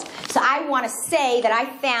Hasidisha girls. So I want to say that I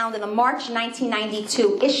found in the March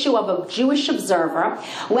 1992 issue of a Jewish Observer,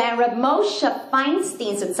 when Reb Moshe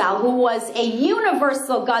Feinstein Zatzal, who was a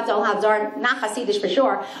universal Gadol Hadar, not Hasidish for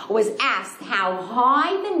sure, was asked how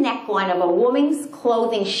high the neckline of a woman's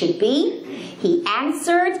clothing should be. He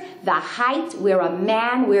answered, the height where a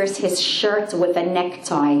man wears his shirt with a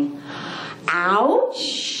necktie.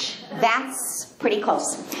 Ouch! That's pretty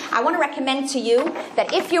close. I want to recommend to you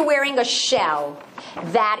that if you're wearing a shell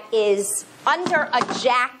that is under a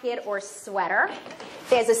jacket or sweater,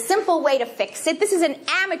 There's a simple way to fix it. This is an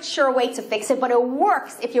amateur way to fix it, but it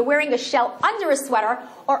works if you're wearing a shell under a sweater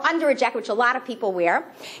or under a jacket, which a lot of people wear.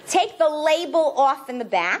 Take the label off in the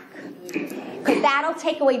back, because that'll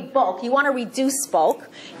take away bulk. You want to reduce bulk.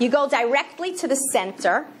 You go directly to the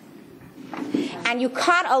center, and you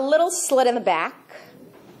cut a little slit in the back.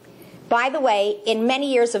 By the way, in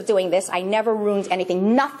many years of doing this, I never ruined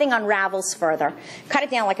anything. Nothing unravels further. Cut it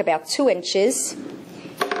down like about 2 inches,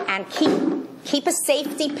 and keep a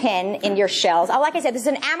safety pin in your shells. Like I said, this is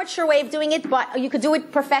an amateur way of doing it, but you could do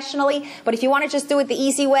it professionally. But if you want to just do it the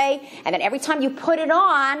easy way, and then every time you put it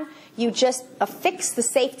on, you just affix the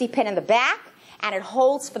safety pin in the back, and it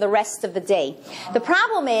holds for the rest of the day. The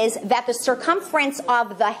problem is that the circumference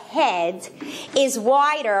of the head is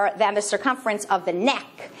wider than the circumference of the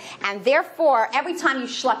neck. And therefore, every time you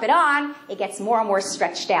schlep it on, it gets more and more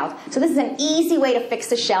stretched out. So this is an easy way to fix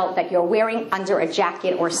the shell that you're wearing under a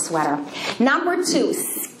jacket or sweater. Number 2,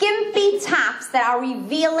 skimpy tops that are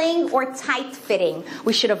revealing or tight-fitting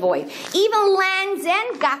we should avoid. Even Land's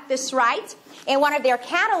End got this right. In one of their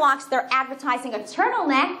catalogs, they're advertising a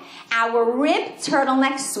turtleneck. Our ribbed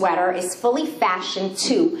turtleneck sweater is fully fashioned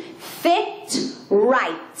to fit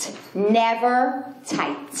right, never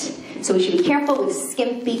tight. So we should be careful with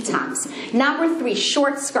skimpy tops. Number 3,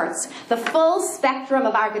 short skirts. The full spectrum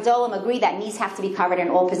of our Gedolim agree that knees have to be covered in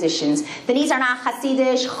all positions. The knees are not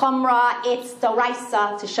Hasidish, Chumrah, it's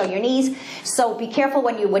Doraisa to show your knees. So be careful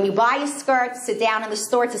when you buy a skirt, sit down in the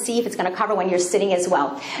store to see if it's going to cover when you're sitting as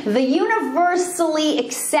well. The universally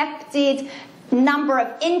accepted number of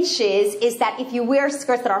inches is that if you wear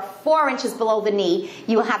skirts that are 4 inches below the knee,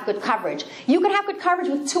 you will have good coverage. You can have good coverage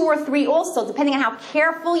with 2 or 3 also, depending on how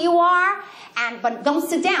careful you are. But don't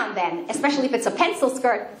sit down then, especially if it's a pencil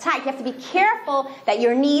skirt tight. You have to be careful that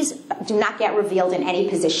your knees do not get revealed in any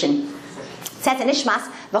position. Says in Ishmas,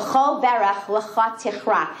 v'chol berach l'cha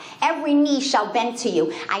tichra. Every knee shall bend to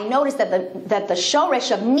you. I noticed that the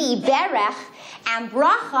shoresh of knee, berach, and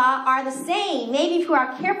bracha are the same. Maybe if we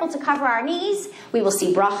are careful to cover our knees, we will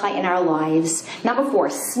see bracha in our lives. Number 4,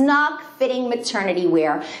 snug fitting maternity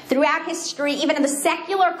wear. Throughout history, even in the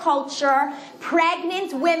secular culture,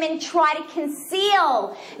 pregnant women try to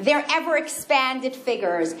conceal their ever-expanded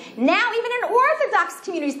figures. Now, even in Orthodox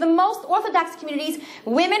communities, the most Orthodox communities,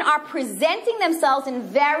 women are presenting themselves in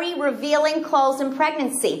very revealing clothes in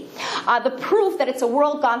pregnancy. The proof that it's a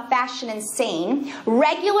world gone fashion insane,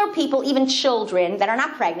 regular people, even children that are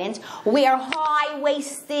not pregnant, wear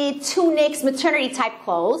high-waisted tunics, maternity-type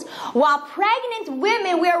clothes, while pregnant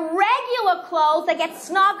women wear regular clothes that get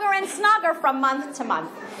snugger and snugger from month to month.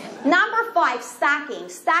 Number 5,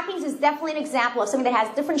 stockings. Stockings is definitely an example of something that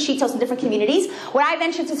has different shitos in different communities. What I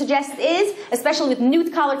venture to suggest is, especially with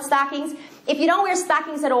nude-colored stockings, if you don't wear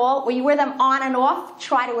stockings at all, or you wear them on and off,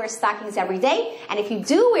 try to wear stockings every day. And if you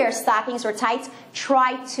do wear stockings or tights,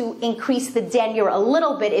 try to increase the denier a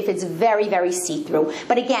little bit if it's very, very see-through.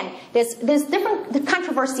 But again, there's different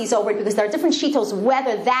controversies over it because there are different shitos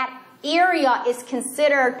whether that area is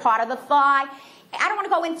considered part of the thigh. I don't want to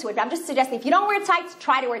go into it, but I'm just suggesting if you don't wear tights,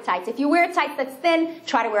 try to wear tights. If you wear tights that's thin,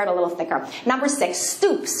 try to wear it a little thicker. Number 6,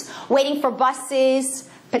 stoops. Waiting for buses,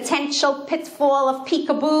 potential pitfall of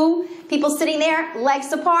peekaboo. People sitting there,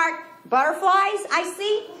 legs apart, butterflies, I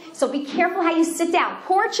see. So be careful how you sit down.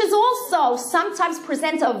 Porches also sometimes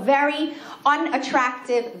present a very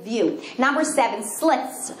unattractive view. Number 7,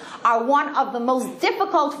 slits are one of the most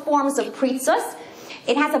difficult forms of pritzos.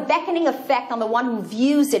 It has a beckoning effect on the one who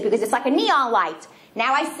views it because it's like a neon light.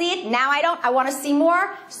 Now I see it, now I don't, I want to see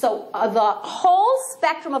more. So the whole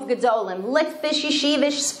spectrum of Gedolim, Litvish,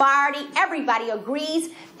 Yeshivish, Sephardi, everybody agrees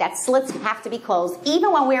that slits have to be closed,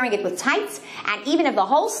 even when wearing it with tights, and even if the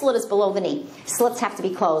whole slit is below the knee, slits have to be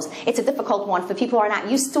closed. It's a difficult one for people who are not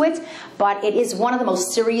used to it, but it is one of the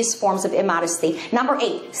most serious forms of immodesty. Number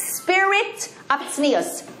 8, spirit of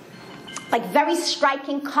tznius. Like very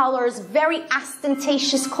striking colors, very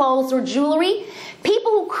ostentatious clothes or jewelry.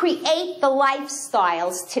 People who create the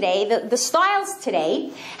lifestyles today, the styles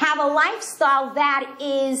today, have a lifestyle that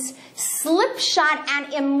is slipshod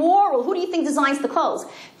and immoral. Who do you think designs the clothes?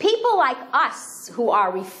 People like us, who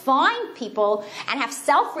are refined people and have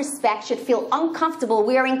self-respect, should feel uncomfortable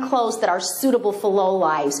wearing clothes that are suitable for low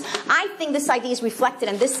lives. I think this idea is reflected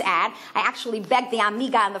in this ad. I actually begged the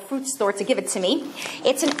Amiga in the fruit store to give it to me.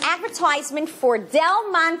 It's an advertisement for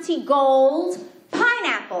Del Monte Gold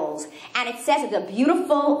pineapples, and it says it's a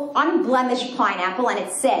beautiful, unblemished pineapple, and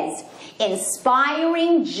it says,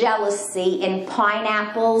 inspiring jealousy in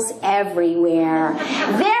pineapples everywhere.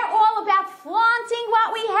 They're all about flaunting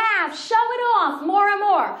what we have, show it off more and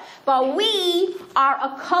more. But we are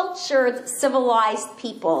a cultured, civilized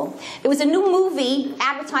people. There was a new movie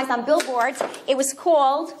advertised on billboards. It was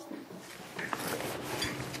called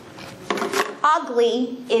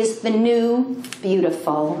Ugly is the New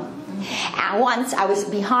Beautiful. And once I was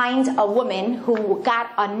behind a woman who got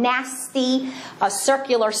a nasty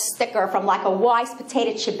circular sticker from like a Wise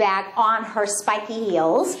potato chip bag on her spiky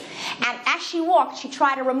heels. And as she walked, she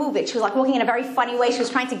tried to remove it. She was like walking in a very funny way. She was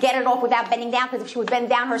trying to get it off without bending down, because if she would bend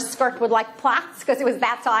down, her skirt would like plot, because it was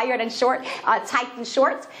that tired and short, tight and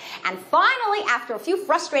short. And finally, after a few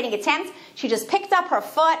frustrating attempts, she just picked up her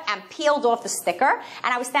foot and peeled off the sticker.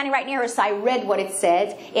 And I was standing right near her, so I read what it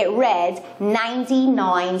said. It read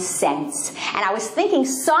 99 cents. And I was thinking,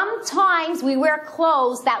 sometimes we wear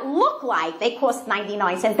clothes that look like they cost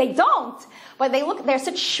 99 cents. They don't, but they're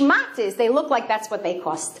such schmattes, they look like that's what they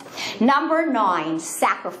cost. Number 9,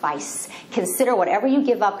 sacrifice. Consider whatever you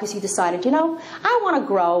give up because you decided, you know, I want to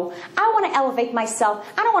grow. I want to elevate myself.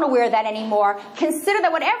 I don't want to wear that anymore. Consider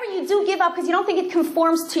that whatever you do give up because you don't think it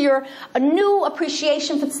conforms to your new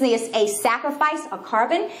appreciation for tznius, a sacrifice, a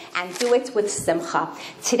carbon, and do it with simcha.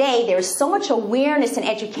 Today, there is so much awareness and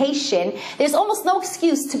education. There's almost no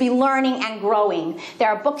excuse to be learning and growing. There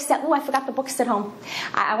are books that, I forgot the books at home.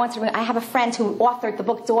 I have a friend who authored the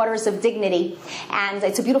book Daughters of Dignity, and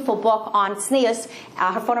it's a beautiful book on tznius.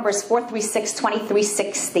 Her phone number is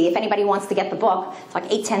 436-2360. If anybody wants to get the book, it's like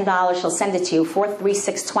 $8-10. She'll send it to you,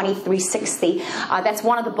 436-2360. That's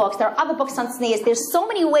one of the books. There are other books on tznius. There's so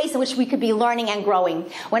many ways in which we could be learning and growing.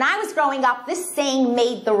 When I was growing up, this saying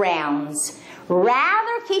made the rounds.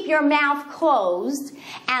 Rather keep your mouth closed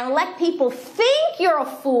and let people think you're a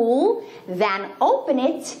fool than open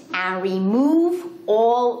it and remove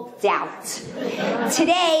all doubt.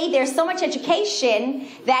 Today, there's so much education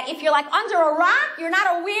that if you're like under a rock, you're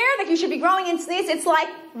not aware that you should be growing into this. It's like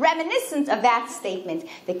reminiscent of that statement.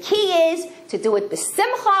 The key is to do it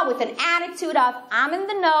b'simcha, with an attitude of, I'm in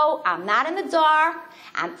the know, I'm not in the dark,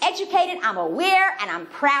 I'm educated, I'm aware, and I'm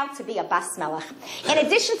proud to be a bas melech. In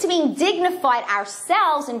addition to being dignified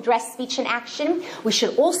ourselves in dress, speech, and action, we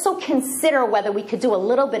should also consider whether we could do a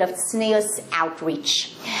little bit of tznius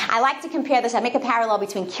outreach. I like to compare this, I make a parallel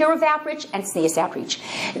between kiruv outreach and tznius outreach.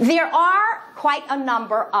 There are quite a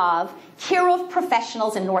number of kiruv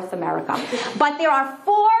professionals in North America, but there are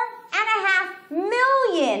 4.5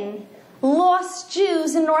 million lost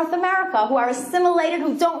Jews in North America who are assimilated,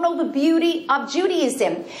 who don't know the beauty of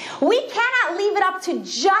Judaism. We cannot leave it up to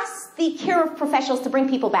just the kiruv professionals to bring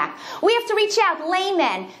people back. We have to reach out,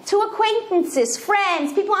 laymen, to acquaintances,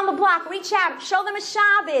 friends, people on the block, reach out, show them a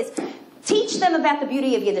Shabbos, teach them about the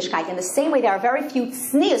beauty of Yiddishkeit. In the same way, there are very few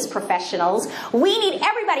tznius professionals. We need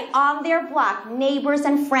everybody on their block, neighbors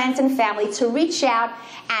and friends and family, to reach out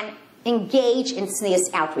and engage in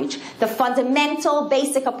tznius outreach. The fundamental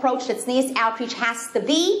basic approach to tznius outreach has to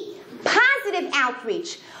be positive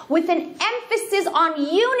outreach, with an emphasis on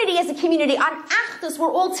unity as a community, on achdus.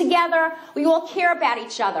 We're all together, we all care about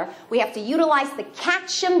each other. We have to utilize the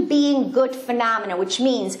catch 'em being good phenomenon, which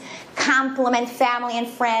means compliment family and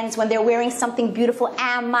friends when they're wearing something beautiful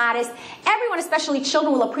and modest. Everyone, especially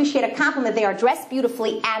children, will appreciate a compliment. They are dressed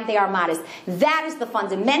beautifully and they are modest. That is the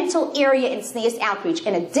fundamental area in tznius outreach.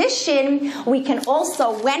 In addition, we can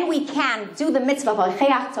also, when we can, do the mitzvah of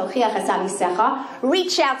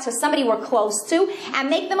reach out to somebody we're close to and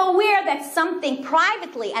make them aware that something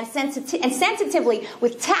privately and sensitively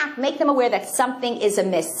with tact, make them aware that something is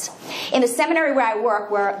amiss. In the seminary where I work,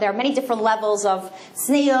 where there are many different levels of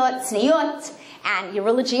tzniut, and your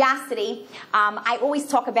religiosity, I always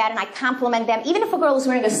talk about it and I compliment them. Even if a girl is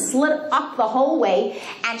wearing a slit up the whole way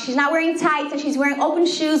and she's not wearing tights and she's wearing open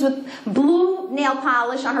shoes with blue nail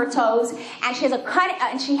polish on her toes and she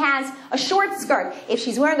has a short skirt. If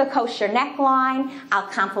she's wearing a kosher neckline, I'll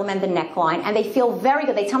compliment the neckline. And they feel very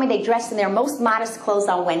good. They tell me they dressed in their most modest clothes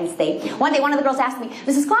on Wednesday. One day, one of the girls asked me,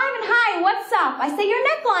 Mrs. Kleinman, hi, what's up? I say, your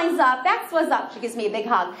neckline's up. That's what's up. She gives me a big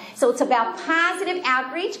hug. So it's about positive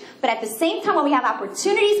outreach, but at the same time, when we have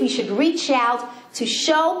opportunities, we should reach out to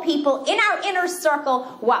show people in our inner circle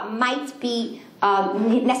what might be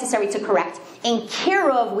necessary to correct. In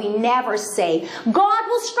kiruv, we never say, God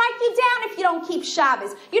will strike you down if you don't keep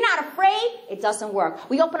Shabbos. You're not afraid? It doesn't work.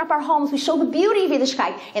 We open up our homes, we show the beauty of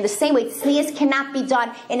Yiddishkeit. In the same way, tznius cannot be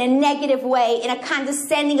done in a negative way, in a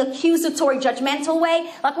condescending, accusatory, judgmental way.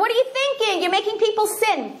 Like, what are you thinking? You're making people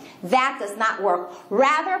sin. That does not work.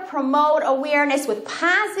 Rather, promote awareness with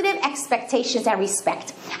positive expectations and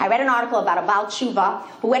respect. I read an article about a Baal Tshuva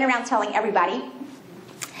who went around telling everybody,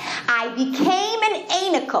 I became an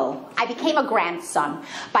anikel. I became a grandson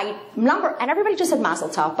by number, and everybody just said Mazel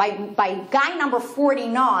Tov, by guy number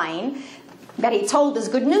 49, that he told this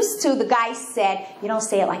good news to, the guy said, you don't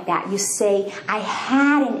say it like that. You say, I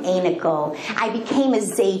had an anicle. I became a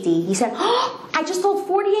Zaidi. He said, oh, I just told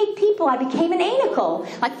 48 people I became an anicle.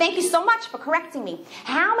 Like, thank you so much for correcting me.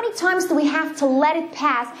 How many times do we have to let it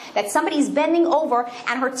pass that somebody's bending over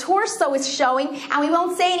and her torso is showing and we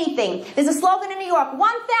won't say anything? There's a slogan in New York,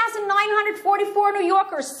 1,944 New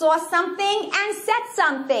Yorkers saw something and said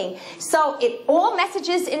something. So all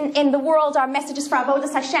messages in the world are messages for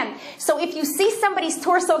Avodas Hashem. So if you see somebody's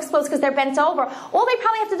torso exposed because they're bent over, all they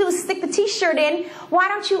probably have to do is stick the t-shirt in. Why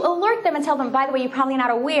don't you alert them and tell them, by the way, you're probably not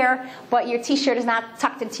aware, but your t-shirt is not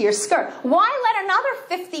tucked into your skirt. Why let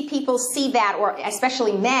another 50 people see that, or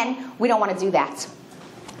especially men? We don't want to do that.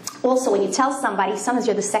 Also, when you tell somebody, sometimes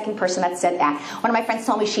you're the second person that said that. One of my friends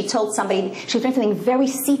told me she told somebody she was doing something very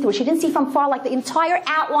see-through. She didn't see from far, like the entire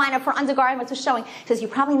outline of her undergarment was showing. She says,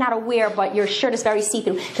 you're probably not aware, but your shirt is very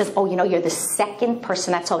see-through. She says, oh, you know, you're the second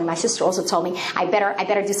person that told me. My sister also told me, I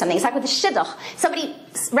better do something. It's like with the shidduch. Somebody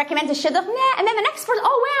recommends a shidduch, nah, and then the next person,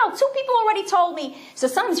 oh wow, 2 people already told me. So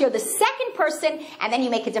sometimes you're the second person, and then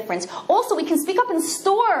you make a difference. Also, we can speak up in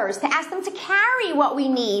stores to ask them to carry what we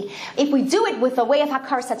need. If we do it with a way of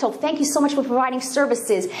hakar satov, thank you so much for providing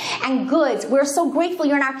services and goods. We're so grateful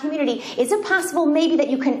you're in our community. Is it possible maybe that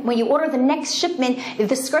you can, when you order the next shipment,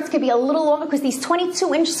 the skirts could be a little longer, because these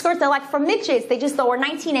 22-inch skirts, they're like for midgets. They just, or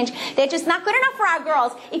 19-inch. They're just not good enough for our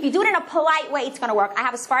girls. If you do it in a polite way, it's going to work. I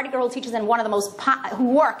have a Sephardi girl who teaches in one of the most, who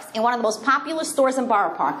works in one of the most popular stores in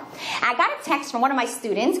Borough Park. I got a text from one of my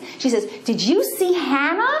students. She says, did you see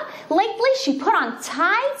Hannah lately? She put on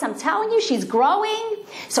tights. I'm telling you, she's growing.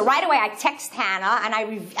 So right away, I text Hannah, and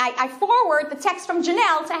I forward the text from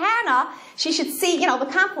Janelle to Hannah. She should see, you know, the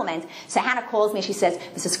compliment. So Hannah calls me. She says,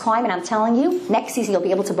 Mrs. Kleinman, I'm telling you, next season you'll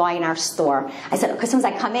be able to buy in our store. I said, because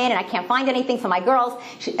sometimes I come in and I can't find anything for my girls.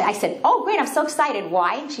 I said, oh, great, I'm so excited.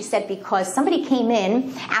 Why? She said, because somebody came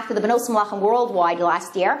in after the Menachem Worldwide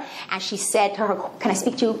last year, and she said to her, can I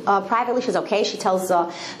speak to you privately? She says, okay. She tells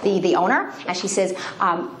the owner, and she says,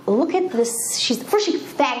 look at this. First she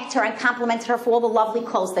thanked her and complimented her for all the lovely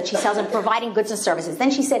clothes that she sells and providing goods and services. Then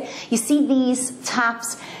she said, you see these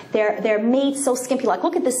tops? They're made so skimpy. Like,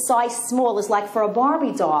 look at this size small is like for a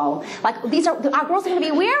Barbie doll. Like, these are, our girls are going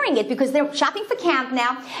to be wearing it because they're shopping for camp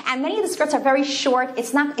now, and many of the skirts are very short.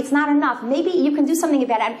 It's not enough. Maybe you can do something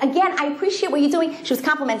about it. And again, I appreciate what you're doing. She was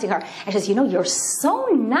complimenting her. And she says, you know, you're so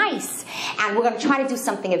nice, and we're going to try to do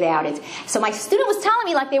something about it. So my student was telling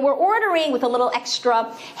me, like, they were ordering with a little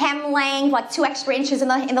extra hem length, like 2 extra inches in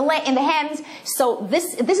the hems. So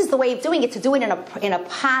this is the way of doing it, to do it in a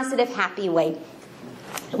positive, happy way.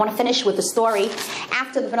 I want to finish with the story.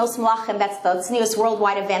 After the Menachem, that's the Tznius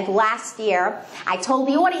Worldwide event last year, I told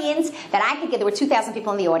the audience that I could get, there were 2,000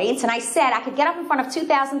 people in the audience, and I said I could get up in front of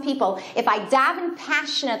 2,000 people if I daven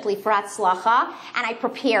passionately for Hatzlacha, and I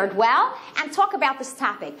prepared well, and talk about this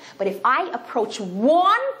topic. But if I approach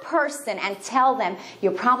one person and tell them,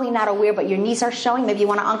 you're probably not aware, but your knees are showing, maybe you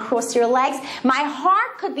want to uncross your legs, my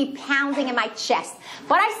heart could be pounding in my chest.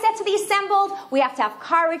 But I said to the assembled, we have to have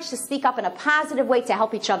courage to speak up in a positive way to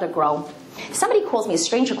help each other grow. Somebody calls me, a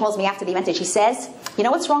stranger calls me after the event, and she says, you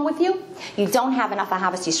know what's wrong with you? You don't have enough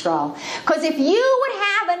Ahavas Yisrael. Because if you would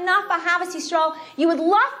have enough Ahavas Yisrael, you would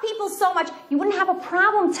love people so much, you wouldn't have a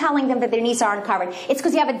problem telling them that their knees aren't covered. It's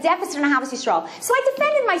because you have a deficit in Ahavas Yisrael. So I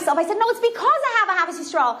defended myself. I said, no, it's because I have Ahavas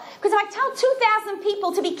Yisrael. Because if I tell 2,000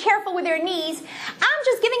 people to be careful with their knees, I'm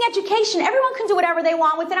just giving education. Everyone can do whatever they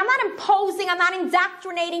want with it. I'm not imposing. I'm not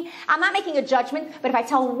indoctrinating. I'm not making a judgment. But if I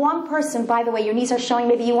tell one person, by the way, your knees are showing,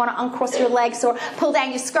 maybe you want to uncross your legs or pull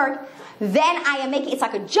down your skirt, then I am making, it's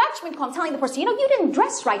like a judgment call. I'm telling the person, you know, you didn't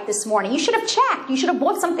dress right this morning. You should have checked. You should have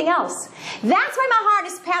bought something else. That's why my heart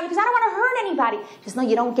is pounding, because I don't want to hurt anybody. Just no,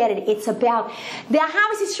 you don't get it. It's about, the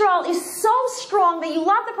Ahavas Yisrael is so strong that you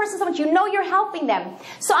love the person so much, you know you're helping them.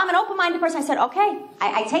 So I'm an open-minded person. I said, okay,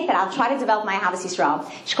 I take that. I'll try to develop my Ahavas Yisrael.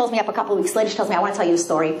 She calls me up a couple of weeks later. She tells me, I want to tell you a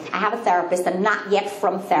story. I have a therapist, a not yet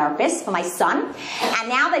from therapist for my son. And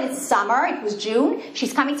now that it's summer, it was June,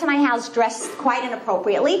 she's coming to my house dressed quite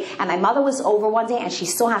inappropriately. And my mother was over one day and she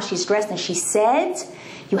saw how she's dressed and she said,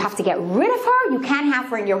 you have to get rid of her. You can't have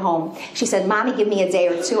her in your home. She said, Mommy, give me a day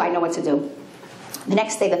or two. I know what to do. The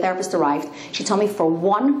next day, the therapist arrived. She told me for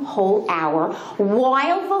 1 whole hour,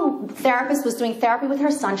 while the therapist was doing therapy with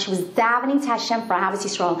her son, she was davening to Hashem for Ahavas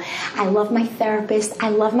Yisrael. I love my therapist. I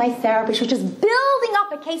love my therapist. She was just building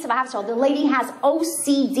up a case of Ahavas Yisrael. The lady has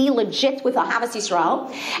OCD legit with Ahavas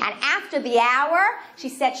Yisrael. And after the hour, she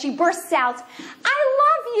said, she bursts out, I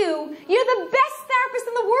love you. You're the best therapist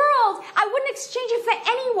in the world. I wouldn't exchange you for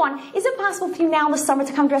anyone. Is it possible for you now in the summer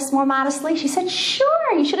to come dressed more modestly? She said, sure.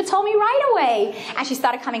 sure. You should have told me right away. And she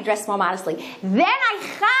started coming dressed more modestly. Then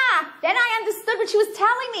I understood what she was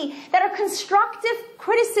telling me, that her constructive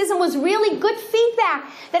criticism was really good feedback.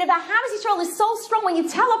 That if Ahavas Yisrael is so strong, when you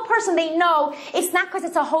tell a person they know, it's not because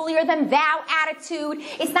it's a holier-than-thou attitude.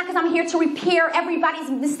 It's not because I'm here to repair everybody's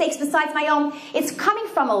mistakes besides my own. It's coming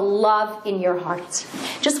from a love in your heart.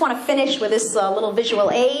 Just want to finish with this little visual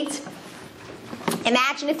aid.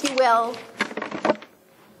 Imagine, if you will,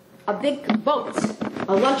 a big boat,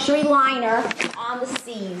 a luxury liner on the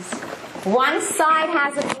seas. One side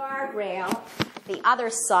has a guardrail, the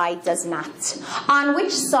other side does not. On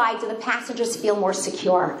which side do the passengers feel more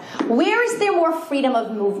secure? Where is there more freedom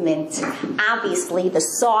of movement? Obviously, the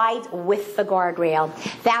side with the guardrail.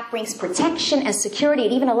 That brings protection and security.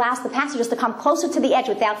 It even allows the passengers to come closer to the edge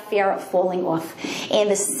without fear of falling off. In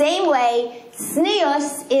the same way,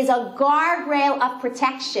 tznius is a guardrail of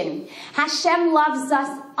protection. Hashem loves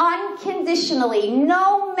us unconditionally,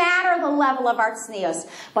 no matter the level of our tznius.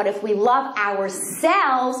 But if we love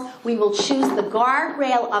ourselves, we will choose the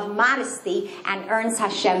guardrail of modesty and earn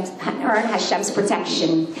Hashem's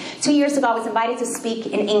protection. 2 years ago, I was invited to speak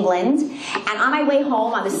in England, and on my way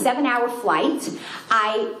home on the 7-hour flight,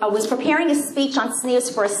 I was preparing a speech on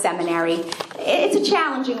tznius for a seminary. It's a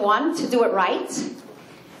challenging one to do it right.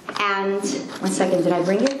 And, one second, did I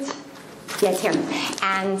bring it? Yes, here.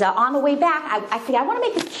 And on the way back, I figured I want to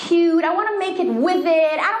make it cute. I want to make it with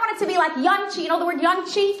it. I don't want it to be like yunchi. You know the word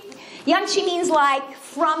yunchi? Yunchi means like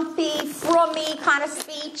frumpy, frummy kind of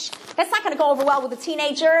speech. That's not going to go over well with the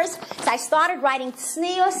teenagers. So I started writing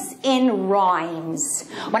tznius in rhymes.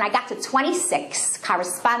 When I got to 26,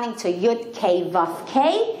 corresponding to Yud K Vav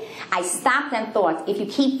K, I stopped and thought, if you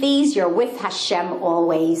keep these, you're with Hashem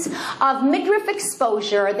always. Of midriff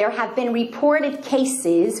exposure, there have been reported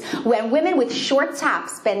cases when women with short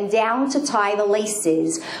tops bend down to tie the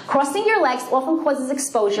laces. Crossing your legs often causes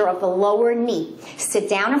exposure of the lower knee. Sit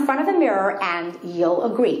down in front of a mirror and you'll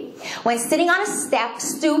agree. When sitting on a step,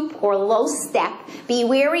 stoop, or low step, be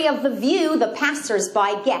wary of the view the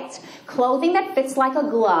passers-by get. Clothing that fits like a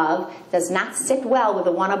glove does not sit well with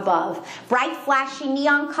the one above. Bright, flashy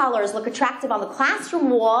neon colors look attractive on the classroom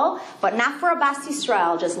wall, but not for a Bas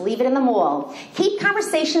Yisrael. Just leave it in the mall. Keep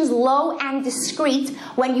conversations low and discreet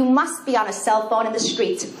when you must be on a cell phone in the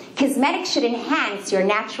street. Cosmetics should enhance your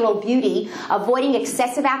natural beauty. Avoiding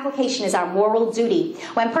excessive application is our moral duty.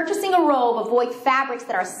 When purchasing a robe, avoid fabrics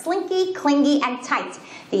that are slinky, clingy, and tight.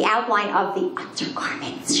 The outline of the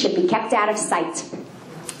undergarments should be kept out of sight.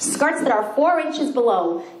 Skirts that are 4 inches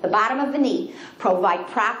below the bottom of the knee provide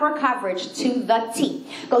proper coverage to the T.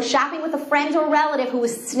 Go shopping with a friend or relative who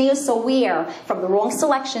is tznius aware. From the wrong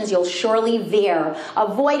selections, you'll surely veer.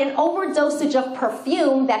 Avoid an overdosage of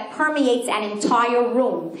perfume that permeates an entire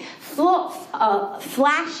room.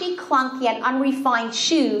 Flashy, clunky, and unrefined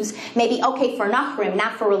shoes may be okay for Nachrim,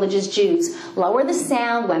 not for religious Jews. Lower the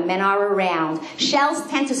sound when men are around. Shells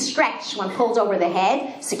tend to stretch when pulled over the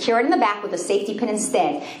head. Secure it in the back with a safety pin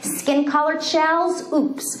instead. Skin-colored shells?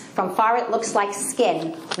 Oops. From far it looks like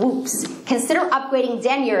skin. Whoops. Consider upgrading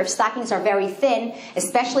denier if stockings are very thin,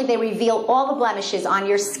 especially if they reveal all the blemishes on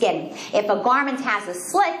your skin. If a garment has a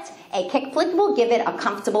slit, a kick flick will give it a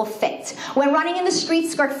comfortable fit. When running in the street,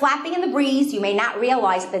 skirt flapping in the breeze, you may not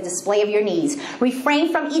realize the display of your knees. Refrain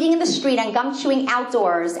from eating in the street and gum chewing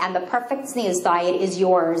outdoors, and the perfect tznius diet is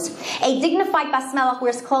yours. A dignified bas melech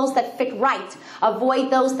wears clothes that fit right. Avoid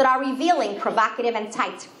those that are revealing, provocative, and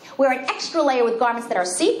tight. Wear an extra layer with garments that are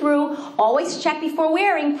see-through. Always check before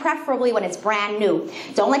wearing, preferably when it's brand new.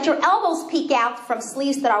 Don't let your elbows peek out from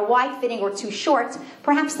sleeves that are wide-fitting or too short.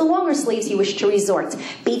 Perhaps the longer sleeves you wish to resort.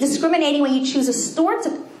 Be discriminating when you choose a store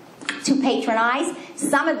to patronize.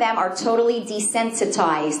 Some of them are totally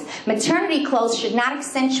desensitized. Maternity clothes should not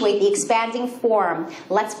accentuate the expanding form.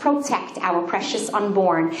 Let's protect our precious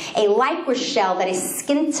unborn. A lycra shell that is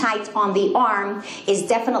skin tight on the arm is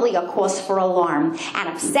definitely a cause for alarm. An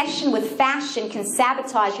obsession with fashion can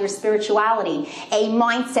sabotage your spirituality. A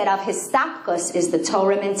mindset of histapkus is the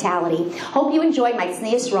Torah mentality. Hope you enjoyed my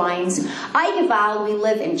tznius rhymes. Aygeval, we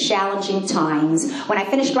live in challenging times. When I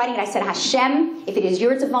finished writing it, I said, Hashem, if it is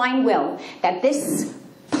your divine will that this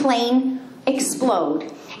plane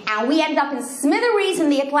explode and we end up in smithereens in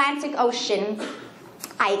the Atlantic Ocean,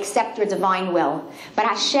 I accept your divine will. But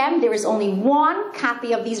Hashem, there is only one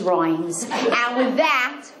copy of these rhymes. And with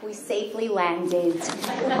that, we safely landed.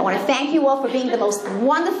 I want to thank you all for being the most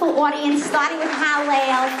wonderful audience, starting with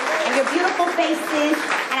Hallel and your beautiful faces.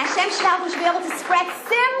 And Hashem should help us be able to spread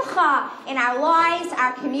simcha in our lives,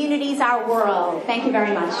 our communities, our world. Thank you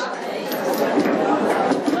very much.